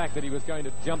the fact that he was going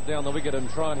to jump down the wicket and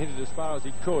try and hit it as far as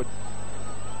he could.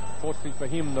 Fortunately for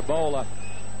him, the bowler,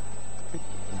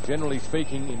 generally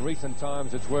speaking, in recent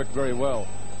times, it's worked very well.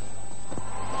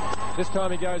 This time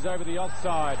he goes over the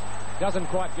offside, doesn't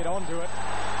quite get onto it.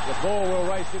 The ball will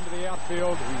race into the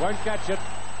outfield. He won't catch it.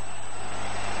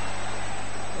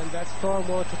 And that's 4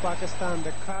 more to Pakistan.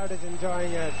 The crowd is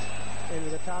enjoying it. And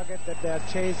with the target that they're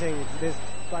chasing, this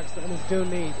Pakistanis do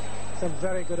need some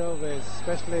very good overs,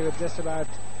 especially with just about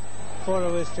 4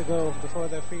 overs to go before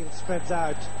the field spreads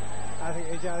out. I think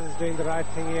Ijaz is doing the right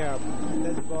thing here.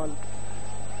 This ball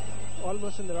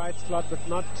almost in the right slot, but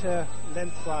not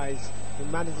lengthwise. He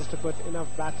manages to put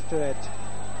enough bat to it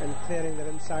and clearing that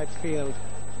inside field,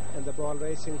 and the ball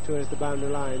racing towards the boundary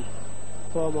line.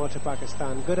 4 more to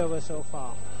Pakistan. Good over so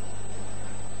far.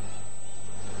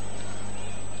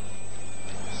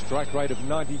 Strike rate of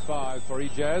 95 for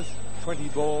Ijaz. 20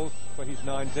 balls for his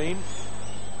 19.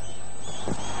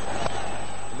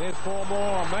 And there's 4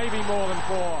 more, maybe more than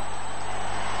 4.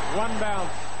 1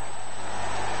 bounce.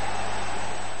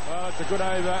 Well, it's a good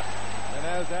over. And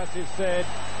as Asif said,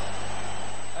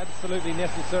 absolutely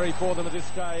necessary for them at this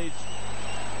stage.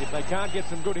 If they can't get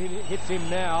some good hits in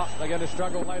now, they're going to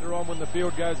struggle later on when the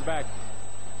field goes back.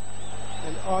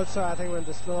 And also, I think when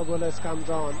the slow bowlers comes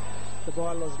on, the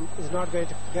ball is not going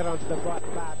to get onto the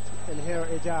bat. And here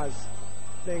Ijaz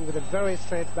playing with a very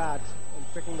straight bat and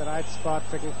picking the right spot,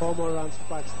 picking 4 more runs for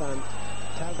Pakistan.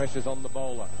 Pressure's on the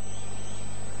bowler.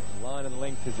 Line and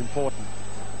length is important.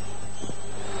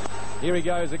 Here he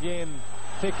goes again.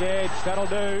 Thick edge, that'll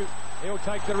do. He'll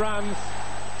take the runs.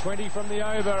 20 from the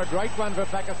over. A great one for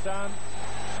Pakistan.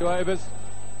 2 overs.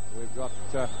 We've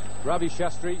got Ravi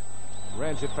Shastri,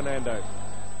 Ranjit Fernando.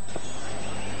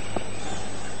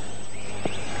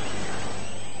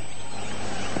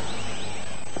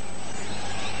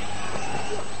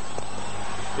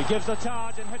 He gives the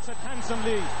charge and hits it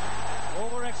handsomely.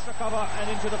 Over extra cover and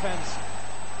into the fence.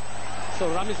 So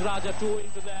Ramiz Raja too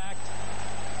into the act.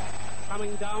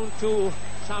 Coming down to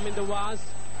Shamin Nawaz.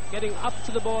 Getting up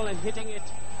to the ball and hitting it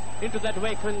into that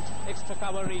vacant extra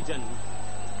cover region.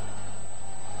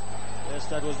 Yes,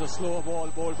 that was the slow ball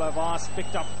bowled by Vas,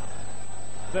 picked up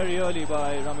very early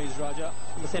by Ramiz Raja.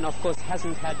 Hussain, of course,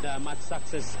 hasn't had much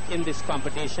success in this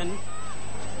competition.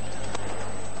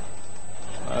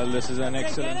 Well, this is an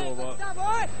excellent over.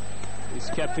 He's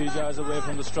kept Ijaz away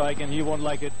from the strike and he won't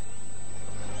like it.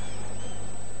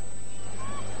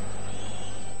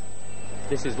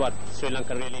 This is what Sri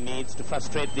Lanka really needs to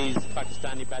frustrate these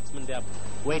Pakistani batsmen. They are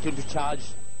waiting to charge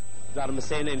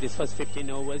Dharmasena in his first 15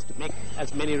 overs to make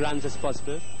as many runs as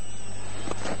possible.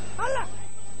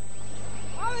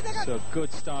 So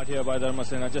good start here by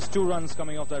Dharmasena. Just 2 runs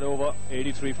coming off that over.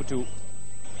 83 for 2.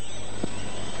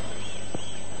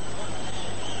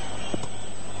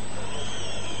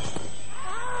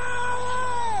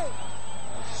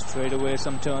 Straight away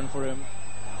some turn for him.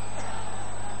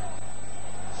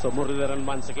 So Muralidharan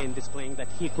once again displaying that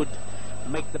he could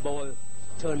make the ball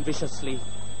turn viciously.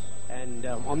 And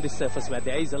on this surface where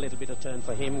there is a little bit of turn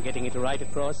for him, getting it right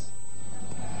across.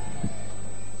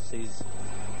 So he's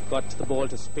got the ball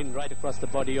to spin right across the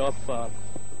body of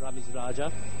Ramiz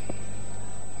Raja.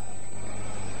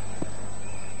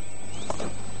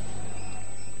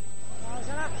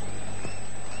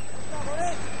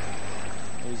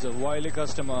 He's a wily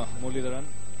customer, Muralidharan.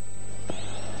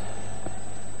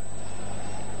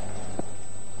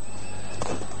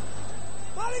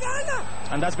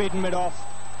 And that's beaten mid-off.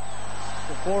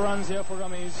 So 4 runs here for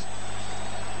Ramiz.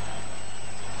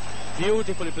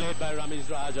 Beautifully played by Ramiz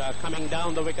Raja, coming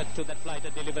down the wicket to that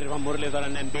flighted delivery from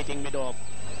Muralidharan and beating mid-off.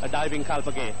 A diving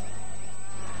Kalpage.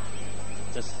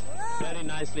 Just very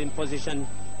nicely in position.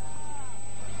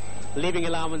 Leaving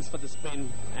allowance for the spin.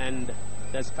 And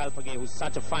there's Kalpage, who's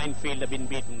such a fine fielder, been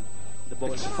beaten. The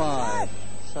ball. 6-5.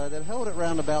 So they've held it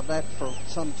round about that for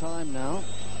some time now.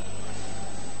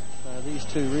 These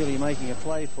two really making a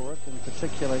play for it, in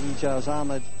particular Ijaz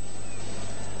Ahmed,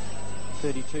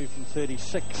 32 from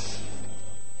 36.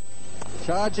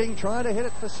 Charging, trying to hit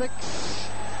it for 6.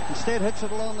 Instead hits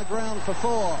it along the ground for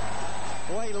 4.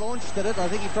 The way he launched at it, I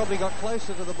think he probably got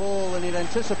closer to the ball than he'd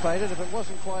anticipated. If it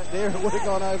wasn't quite there, it would have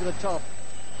gone over the top.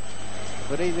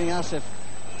 Good evening, Asif.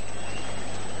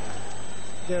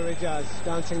 There Ijaz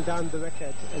dancing down the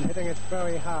wicket and hitting it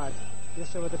very hard.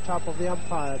 Just over the top of the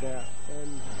umpire there.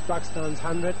 And Pakistan's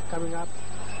 100 coming up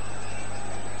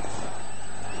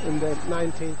in the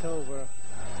 19th over.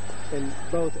 And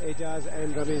both Ijaz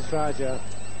and Ramiz Raja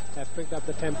have picked up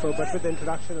the tempo, but with the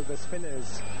introduction of the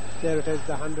spinners, there it is,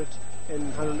 the 100 in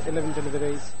 111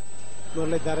 deliveries.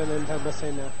 Muralidharan and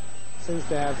Dharmasena, since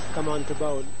they have come on to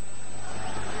bowl.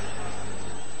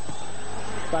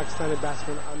 Pakistani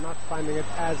batsmen are not finding it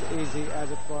as easy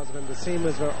as it was when the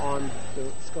seamers were on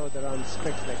to score the runs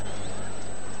quickly.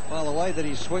 Well, the way that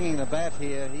he's swinging the bat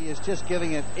here, he is just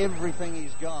giving it everything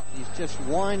he's got. He's just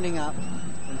winding up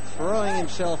and throwing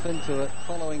himself into it,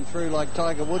 following through like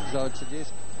Tiger Woods, I would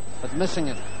suggest, but missing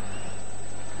it.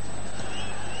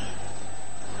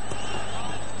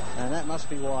 And that must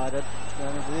be wide.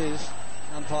 And it is.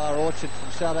 Umpire Orchard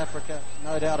from South Africa,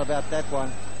 no doubt about that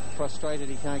one. Frustrated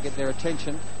he can't get their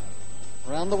attention.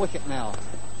 Around the wicket now.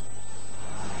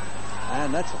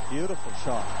 And that's a beautiful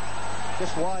shot.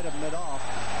 Just wide of mid-off.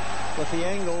 With the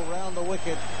angle round the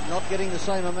wicket, not getting the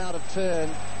same amount of turn.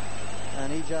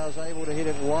 And Ijaz able to hit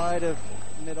it wide of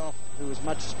mid-off, who was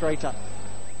much straighter.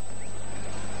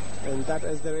 And that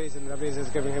is the reason Ramiz is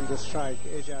giving him the strike.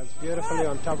 Ijaz beautifully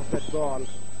on top of that ball.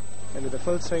 and with the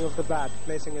full swing of the bat,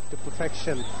 placing it to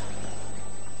perfection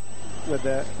with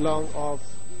the long off,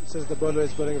 since the bowler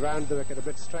is bowling around the wicket a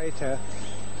bit straighter.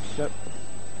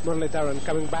 Muralidharan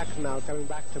coming back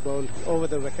to bowl over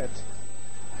the wicket.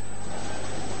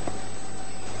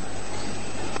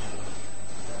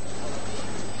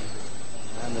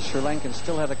 And the Sri Lankans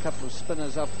still have a couple of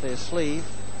spinners up their sleeve.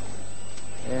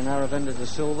 And Aravinda De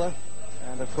Silva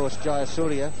and of course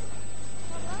Jayasuriya.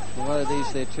 Although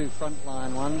these they're two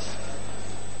frontline ones.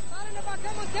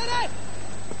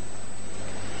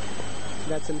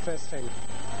 That's interesting.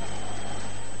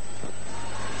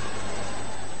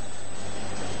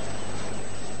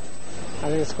 I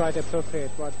think it's quite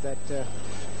appropriate what that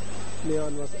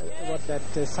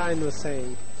sign was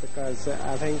saying, because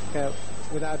I think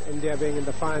without India being in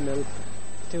the final,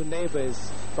 two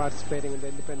neighbours participating in the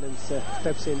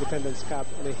PEPSI Independence Cup,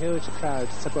 and a huge crowd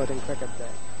supporting cricket there.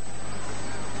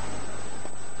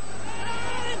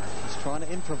 He's trying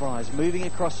to improvise, moving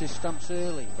across his stumps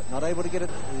early, but not able to get it.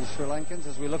 The Sri Lankans,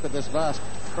 as we look at this vast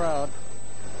crowd,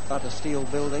 Tata Steel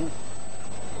building.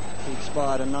 He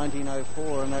expired in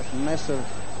 1904, and that massive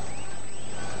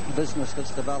business that's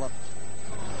developed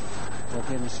with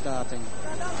him starting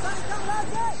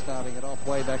it off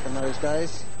way back in those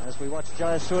days. As we watch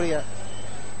Jayasuriya.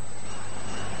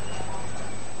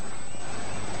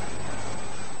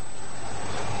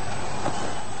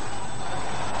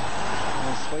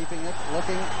 And sweeping it,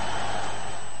 looking.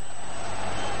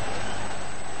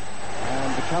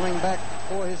 And coming back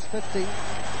for his 50.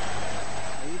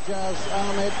 Ijaz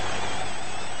Ahmed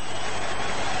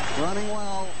running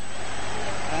well,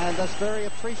 and this very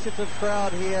appreciative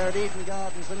crowd here at Eden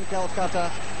Gardens in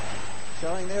Kolkata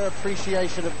showing their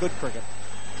appreciation of good cricket.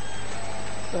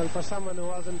 Well, for someone who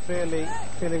wasn't really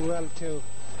feeling well to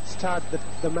start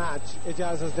the match,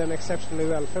 Ijaz has done exceptionally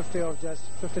well. 50 of just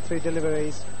 53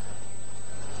 deliveries.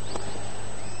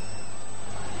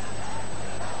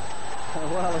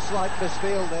 Well, a slight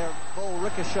misfield there. Ball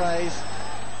ricochets,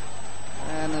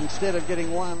 and instead of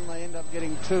getting one, they end up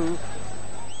getting two.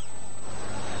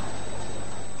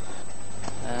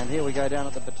 And here we go down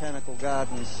at the Botanical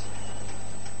Gardens.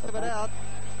 Give it out.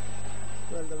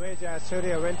 Well, the way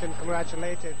Jayasuriya went and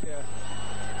congratulated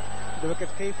the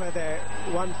wicket-keeper there,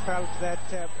 one felt that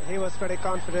he was pretty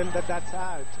confident that that's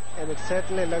out, and it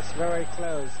certainly looks very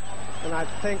close. And I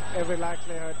think every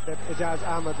likelihood that Ijaz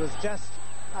Ahmed was just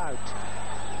out.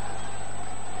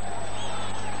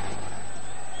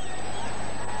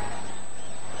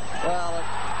 Well, it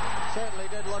certainly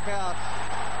did look out.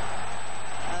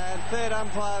 And third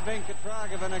umpire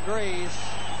Venkatraghavan agrees.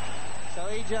 So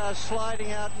Ijaz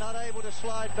sliding out, not able to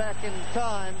slide back in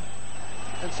time.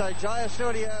 And so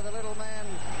Jayasuriya, the little man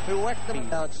who whacked them.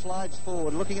 Now it slides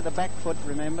forward. Looking at the back foot,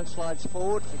 remember, it slides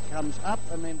forward, it comes up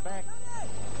and then back.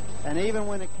 And even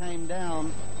when it came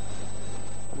down,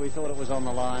 we thought it was on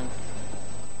the line.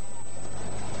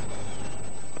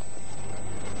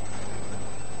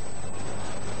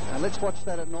 Now let's watch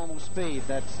that at normal speed.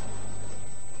 That's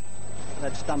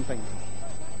stumping.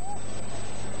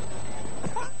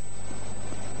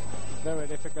 Very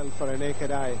difficult for a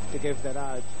naked eye to give that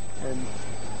out, and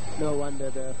no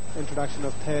wonder the introduction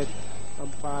of third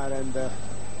umpire and the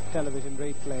television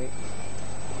replay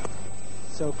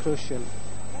so crucial.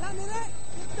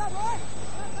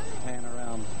 Pan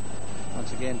around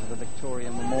once again to the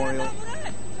Victoria Memorial.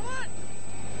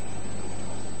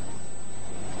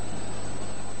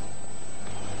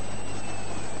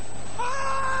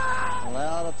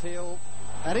 Allowed appeal,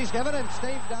 and he's given him.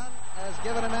 Steve Dunn has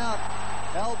given him out.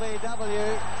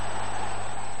 LBW.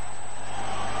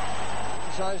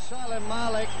 So Salim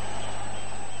Malik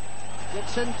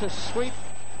gets in to sweep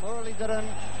Muralidharan,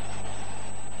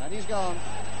 and he's gone.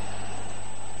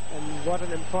 And what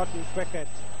an important wicket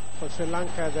for Sri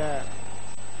Lanka there.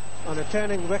 On a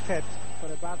turning wicket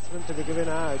for a batsman to be given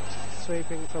out,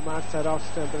 sweeping from outside off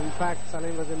stump. But in fact,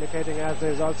 Salim was indicating as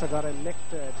he's also got a nick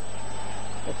to it.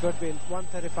 It would be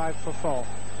 135 for 4.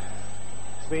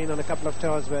 He's been on a couple of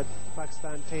tours with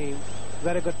Pakistan team.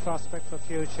 Very good prospect for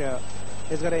future.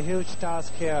 He's got a huge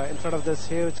task here in front of this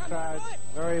huge crowd.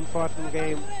 Very important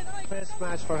game. First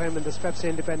match for him in this PEPSI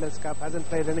Independence Cup. Hasn't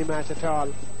played any match at all.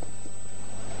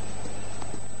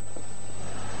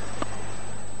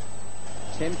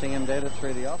 Tempting him to hit it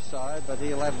through the offside, but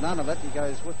he'll have none of it. He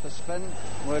goes with the spin,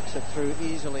 works it through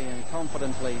easily and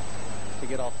confidently to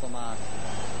get off the mark.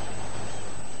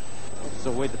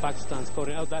 So with the Pakistan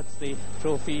scoring out, that's the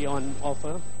trophy on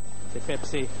offer, the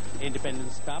PEPSI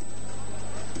Independence Cup.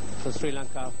 So Sri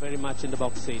Lanka very much in the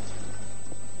box seat.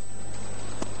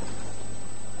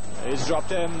 He's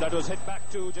dropped him. That was hit back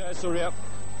to Jayasuriya.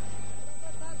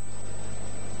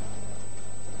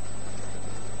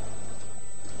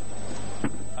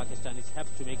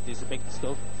 have to make these big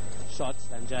shots,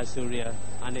 and Jayasuriya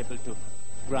unable to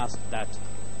grasp that.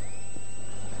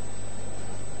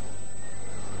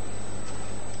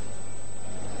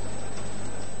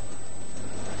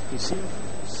 He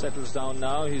settles down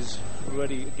now. He's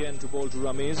ready again to bowl to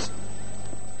Ramiz.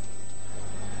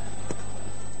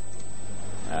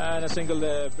 And a single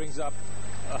there brings up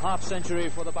a half century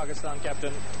for the Pakistan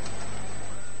captain.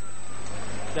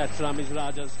 That's Ramiz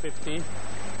Raja's 50.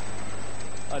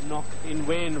 A knock in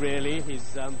vain, really.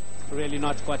 He's really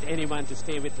not got anyone to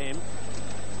stay with him.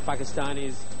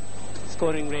 Pakistani's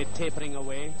scoring rate tapering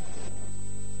away.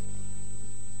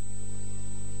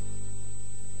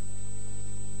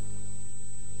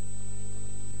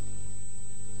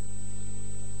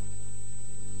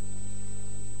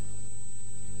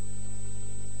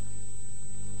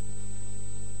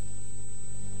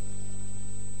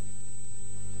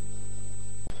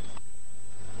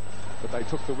 But they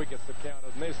took the wickets that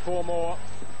counted, and there's 4 more.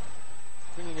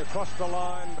 Swinging across the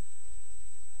line.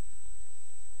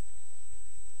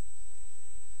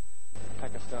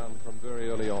 Pakistan from very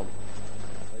early on.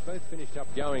 They both finished up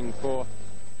going for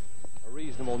a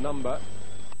reasonable number,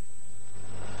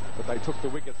 but they took the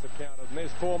wickets that counted, and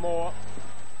there's 4 more.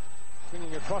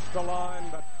 Swinging across the line,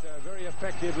 but very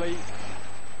effectively.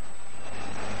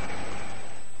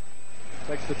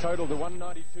 Takes the total to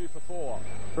 192 for 4.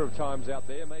 Number of times out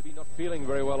there, maybe not feeling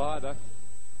very well either.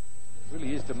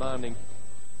 Really is demanding.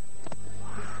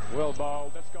 Well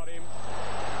bowled, that's got him.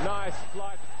 Nice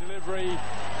flight delivery,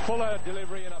 fuller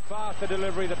delivery and a faster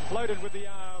delivery that floated with the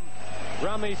arm.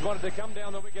 Ramiz wanted to come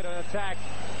down the wicket and attack.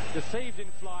 Deceived in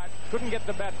flight, couldn't get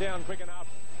the bat down quick enough.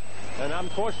 And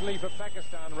unfortunately for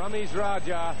Pakistan, Ramiz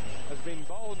Raja has been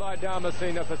bowled by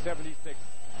Dharmasena for 76.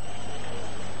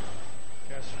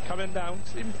 Yes, coming down,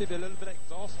 seemed to be a little bit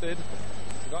exhausted.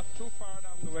 Got too far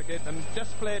down the wicket and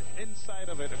just played inside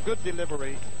of it. A good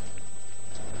delivery.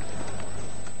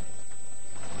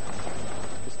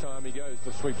 This time he goes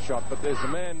the sweep shot, but there's a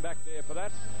man back there for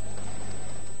that.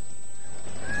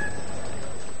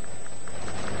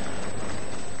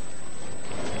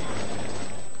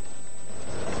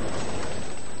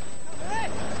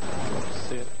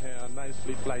 See it here,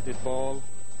 nicely flighted ball.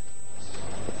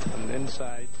 And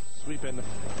inside, sweeping.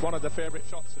 One of the favourite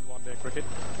shots in one-day cricket.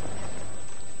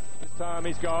 This time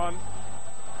he's gone.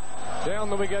 Down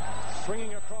the wicket,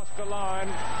 swinging across the line.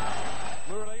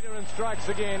 Muralidharan strikes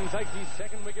again, takes his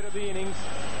 2nd wicket of the innings.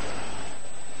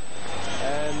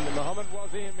 And Mohammad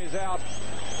Wasim is out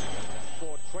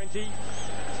for 20.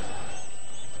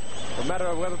 No matter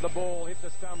of whether the ball hit the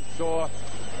stumps or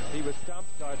he was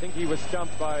stumped. I think he was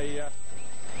stumped by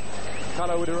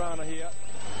Kala Udirana here.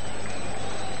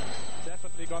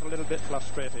 Definitely got a little bit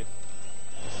frustrated.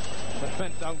 But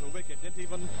went down the wicket, didn't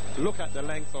even look at the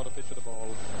length or the pitch of the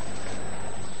ball.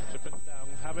 Chipping down,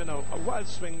 having a wild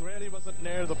swing, really wasn't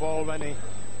near the ball when he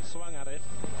swung at it.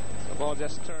 The ball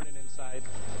just turning inside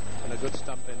and a good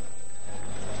stumping.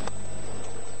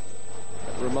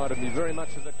 That reminded me very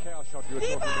much of the cow shot you were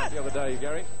talking about the other day,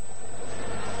 Gary.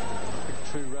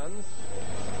 Took 2 runs.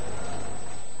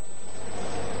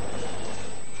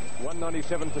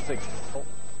 197 for 6. Oh.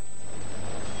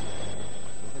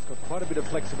 He's got quite a bit of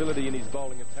flexibility in his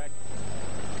bowling attack.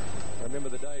 I remember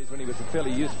the days when he was a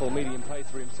fairly useful medium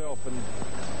pacer himself and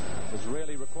was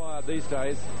rarely required these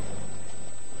days.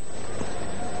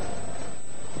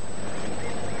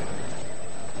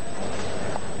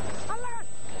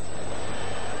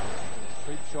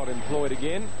 Sweep shot employed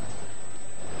again.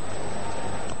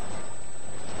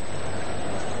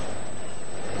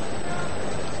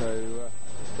 So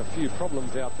just a few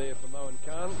problems out there for Mohan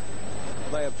Khan.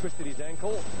 They have twisted his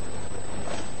ankle.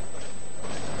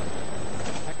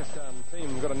 Pakistan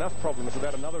team got enough problems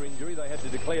without another injury. They had to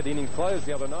declare the innings closed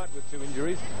the other night with 2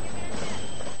 injuries.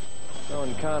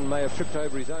 Mohan Khan may have tripped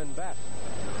over his own bat.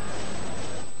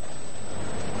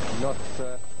 Not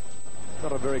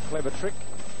a very clever trick.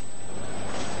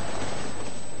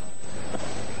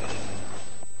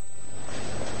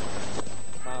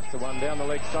 Pass the one down the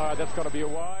leg side. That's got to be a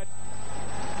wide.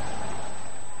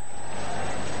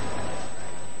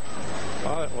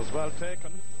 Oh, it was well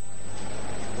taken.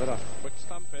 With a quick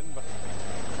stump in, but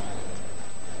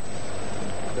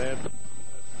the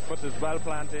foot is well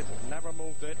planted, never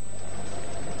moved it.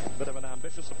 Bit of an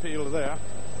ambitious appeal there.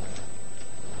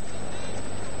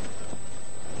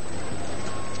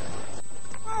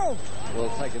 Oh!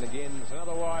 Well taken again. It's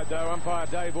another wide though. Umpire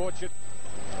Dave Orchard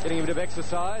getting a bit of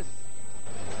exercise.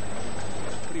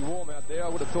 Pretty warm out there. I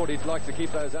would have thought he'd like to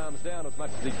keep those arms down as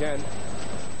much as he can.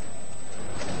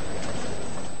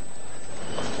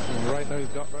 And right now he's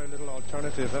got very little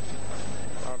alternative.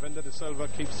 Aravinda De Silva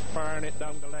keeps firing it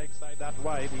down the leg side that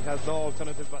wide. He has no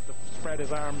alternative but to spread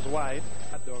his arms wide.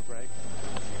 That door, Greg.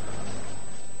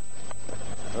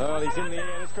 Well, he's in the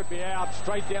air. This could be out.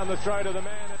 Straight down the throat of the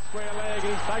man at square leg.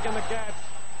 He's taken the catch.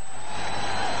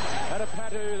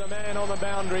 Adapatu, the man on the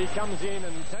boundary, comes in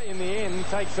and in the end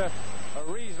takes a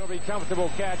reasonably comfortable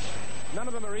catch. None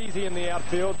of them are easy in the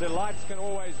outfield. Delights can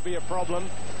always be a problem.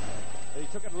 He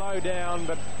took it low down,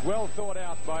 but well thought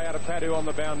out by Adapatu on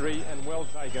the boundary and well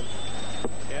taken.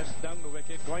 Yes, down the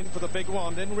wicket, going for the big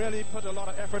one. Didn't really put a lot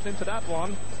of effort into that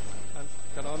one. And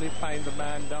can only find the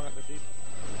man down at the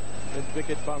deep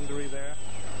wicket boundary there.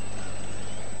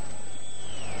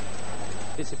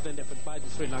 Disciplined effort by the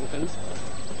Sri Lankans.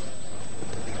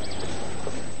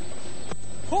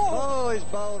 Oh, he's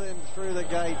bowled him through the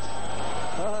gate.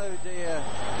 Oh dear.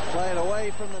 Played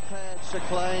away from the pad,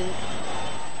 Saclane.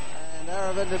 And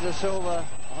Aravinda De Silva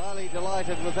highly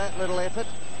delighted with that little effort.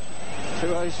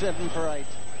 207 for 8.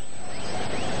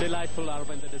 Delightful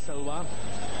Aravinda De Silva.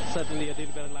 Certainly a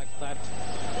delivery like that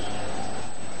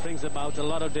brings about a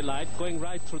lot of delight. Going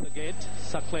right through the gate.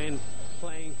 Saclane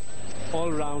playing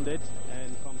all-rounded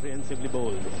and comprehensively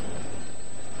bowled.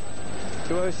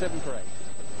 207 for 8.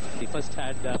 He first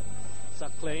had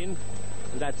Saclane.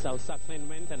 That's how Saclane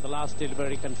went. And the last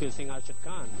delivery confusing Arshad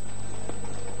Khan.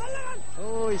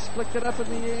 Oh, he's flicked it up in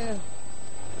the air.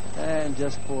 And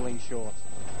just falling short.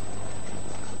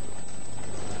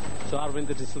 So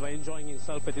Aravinda De Silva enjoying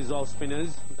himself with his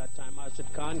off-spinners. That time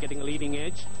Arshad Khan getting a leading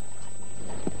edge.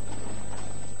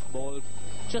 Ball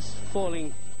just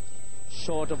falling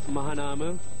short of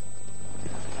Mahanama.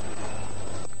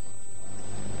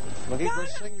 Looking for a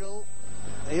single.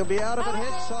 He'll be out of it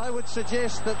hits. I would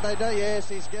suggest that they do. Yes,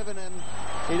 he's given him.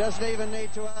 He doesn't even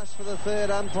need to ask for the third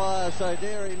umpire. So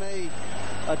dearie me,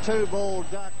 a 2-ball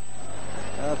duck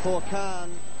for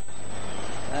Khan.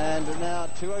 And now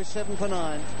 207 for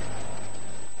 9.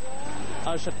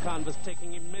 Arshad Khan was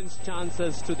taking immense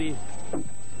chances to the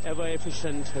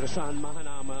ever-efficient Rashan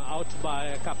Mahanama, out by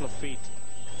a couple of feet.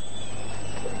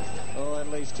 Oh, at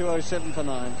least 207 for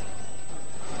 9.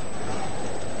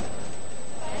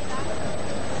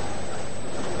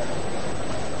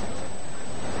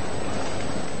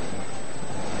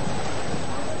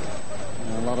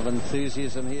 A lot of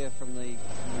enthusiasm here from the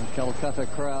Kolkata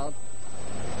crowd.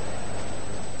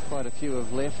 Quite a few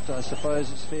have left, I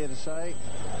suppose it's fair to say,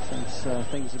 since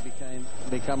things have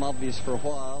become obvious for a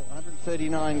while.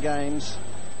 139 games,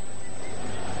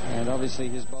 and obviously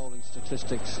his bowling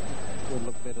statistics would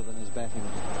look better than his batting.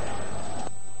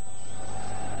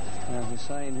 Now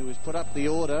Hussain, who has put up the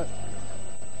order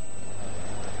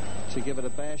to give it a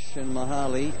bash, and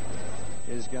Mohali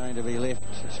is going to be left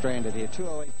stranded here.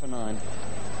 208 for 9.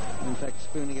 In fact,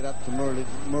 spooning it up to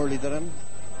Muralidharan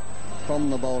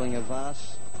from the bowling of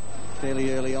Vas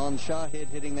fairly early on. Shahid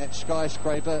hitting that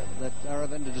skyscraper that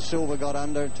Aravinda De Silva got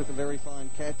under and took a very fine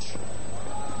catch.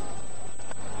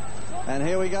 And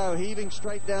here we go, heaving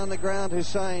straight down the ground.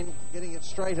 Hussain getting it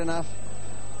straight enough.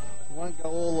 Won't go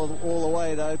all the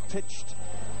way though. Pitched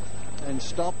and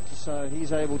stopped, so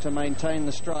he's able to maintain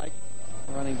the strike.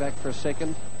 Running back for a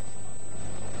second.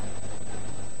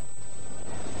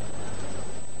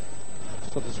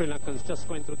 So the Sri Lankans just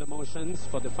going through the motions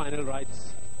for the final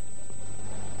rites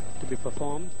to be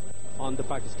performed on the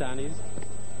Pakistanis.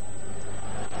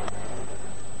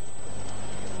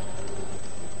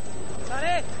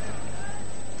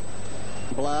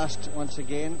 Blast once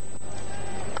again.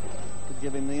 Could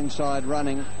give him the inside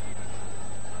running.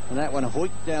 And that one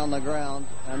hoiked down the ground.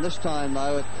 And this time,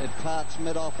 though, it parts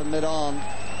mid-off and mid-on.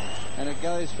 And it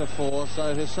goes for 4.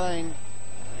 So Hussain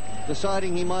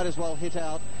deciding he might as well hit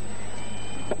out.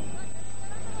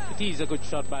 It is a good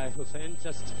shot by Hussain,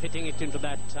 just hitting it into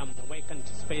that vacant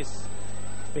space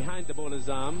behind the bowler's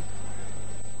arm.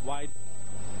 Wide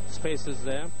spaces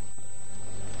there.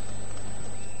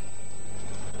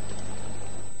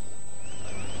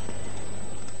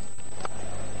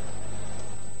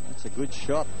 That's a good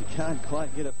shot. You can't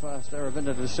quite get it past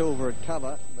Aravinda De Silva at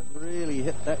cover, but really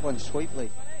hit that one sweetly.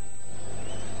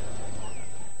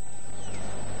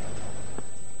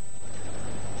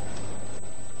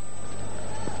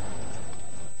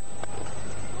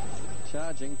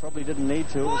 Charging, probably didn't need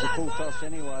to. It was a full toss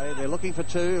anyway. They're looking for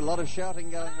 2. A lot of shouting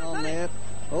going on there.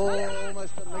 Oh,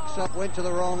 almost a mix-up. Went to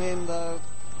the wrong end, though.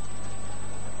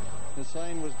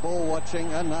 Hussain was ball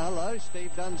watching. And hello,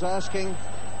 Steve Dunn's asking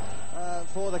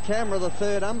for the camera, the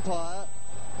third umpire.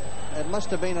 It must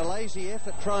have been a lazy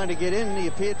effort trying to get in. He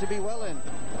appeared to be well in.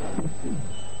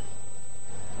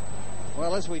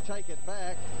 Well, as we take it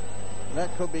back,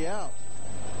 that could be out.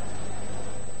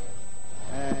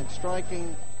 And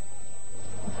striking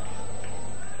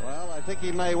Well, I think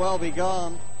he may well be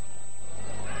gone.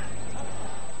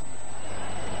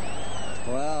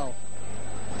 Wow.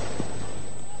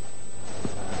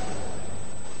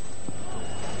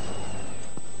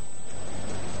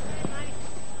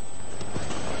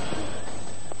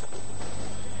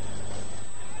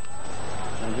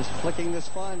 And just flicking this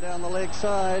fine down the leg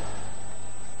side.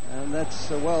 And that's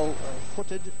well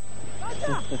footed. So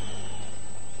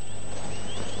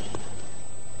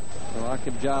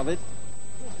Akib Javid.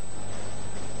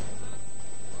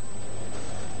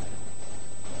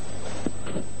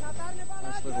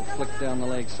 Nice little flick down the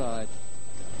leg side.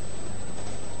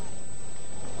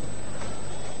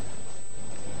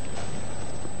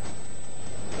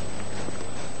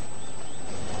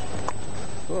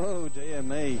 Oh dear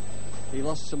me. He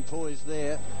lost some poise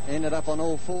there. Ended up on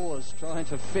all fours trying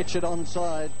to fetch it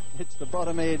onside. Hits the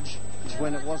bottom edge, which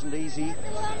when it wasn't easy,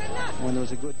 when there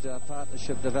was a good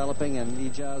partnership developing and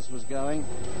Ijaz was going.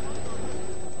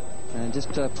 And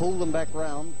just pull them back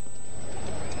round.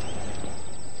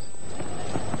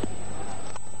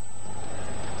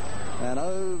 And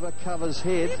over covers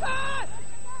head.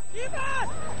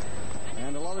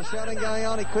 And a lot of shouting going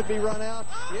on. He could be run out.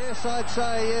 Yes, I'd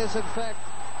say yes, in fact.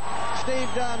 Steve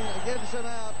Dunn gives him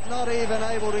out, not even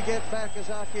able to get back as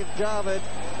Akib Javid.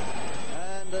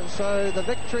 And so the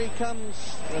victory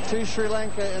comes to Sri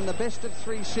Lanka in the best of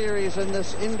 3 series in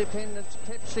this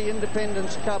PEPSI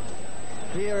Independence Cup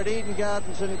here at Eden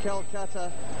Gardens in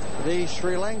Kolkata. The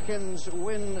Sri Lankans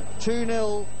win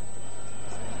 2-0.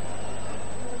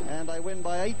 And they win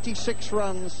by 86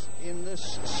 runs in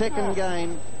this second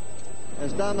game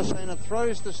as Dharmasena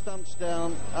throws the stumps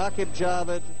down. Akib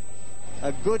Javid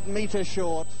a good metre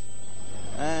short,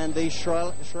 and the Sri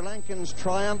Lankans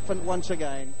triumphant once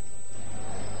again.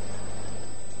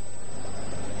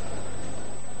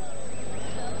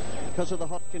 Because of the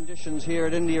hot conditions here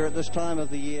at India at this time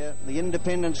of the year, the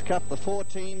Independence Cup, the 4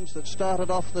 teams that started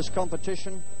off this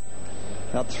competition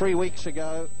about 3 weeks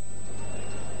ago,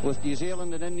 with New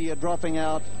Zealand and India dropping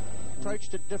out,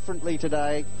 approached it differently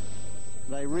today.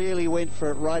 They really went for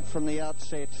it right from the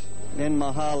outset. Then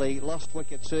Mohali lost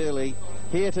wickets early.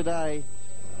 Here today,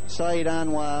 Saeed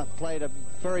Anwar played a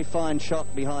very fine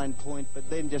shot behind point, but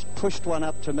then just pushed one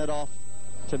up to mid-off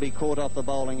to be caught off the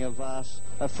bowling of Vas.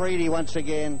 Afridi once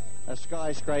again, a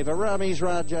skyscraper. Ramiz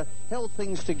Raja held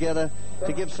things together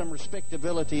to give some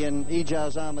respectability in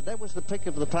Ijaz Ahmed. That was the pick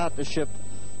of the partnership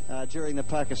during the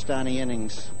Pakistani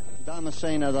innings.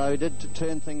 Dharmasena, though, did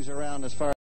turn things around as far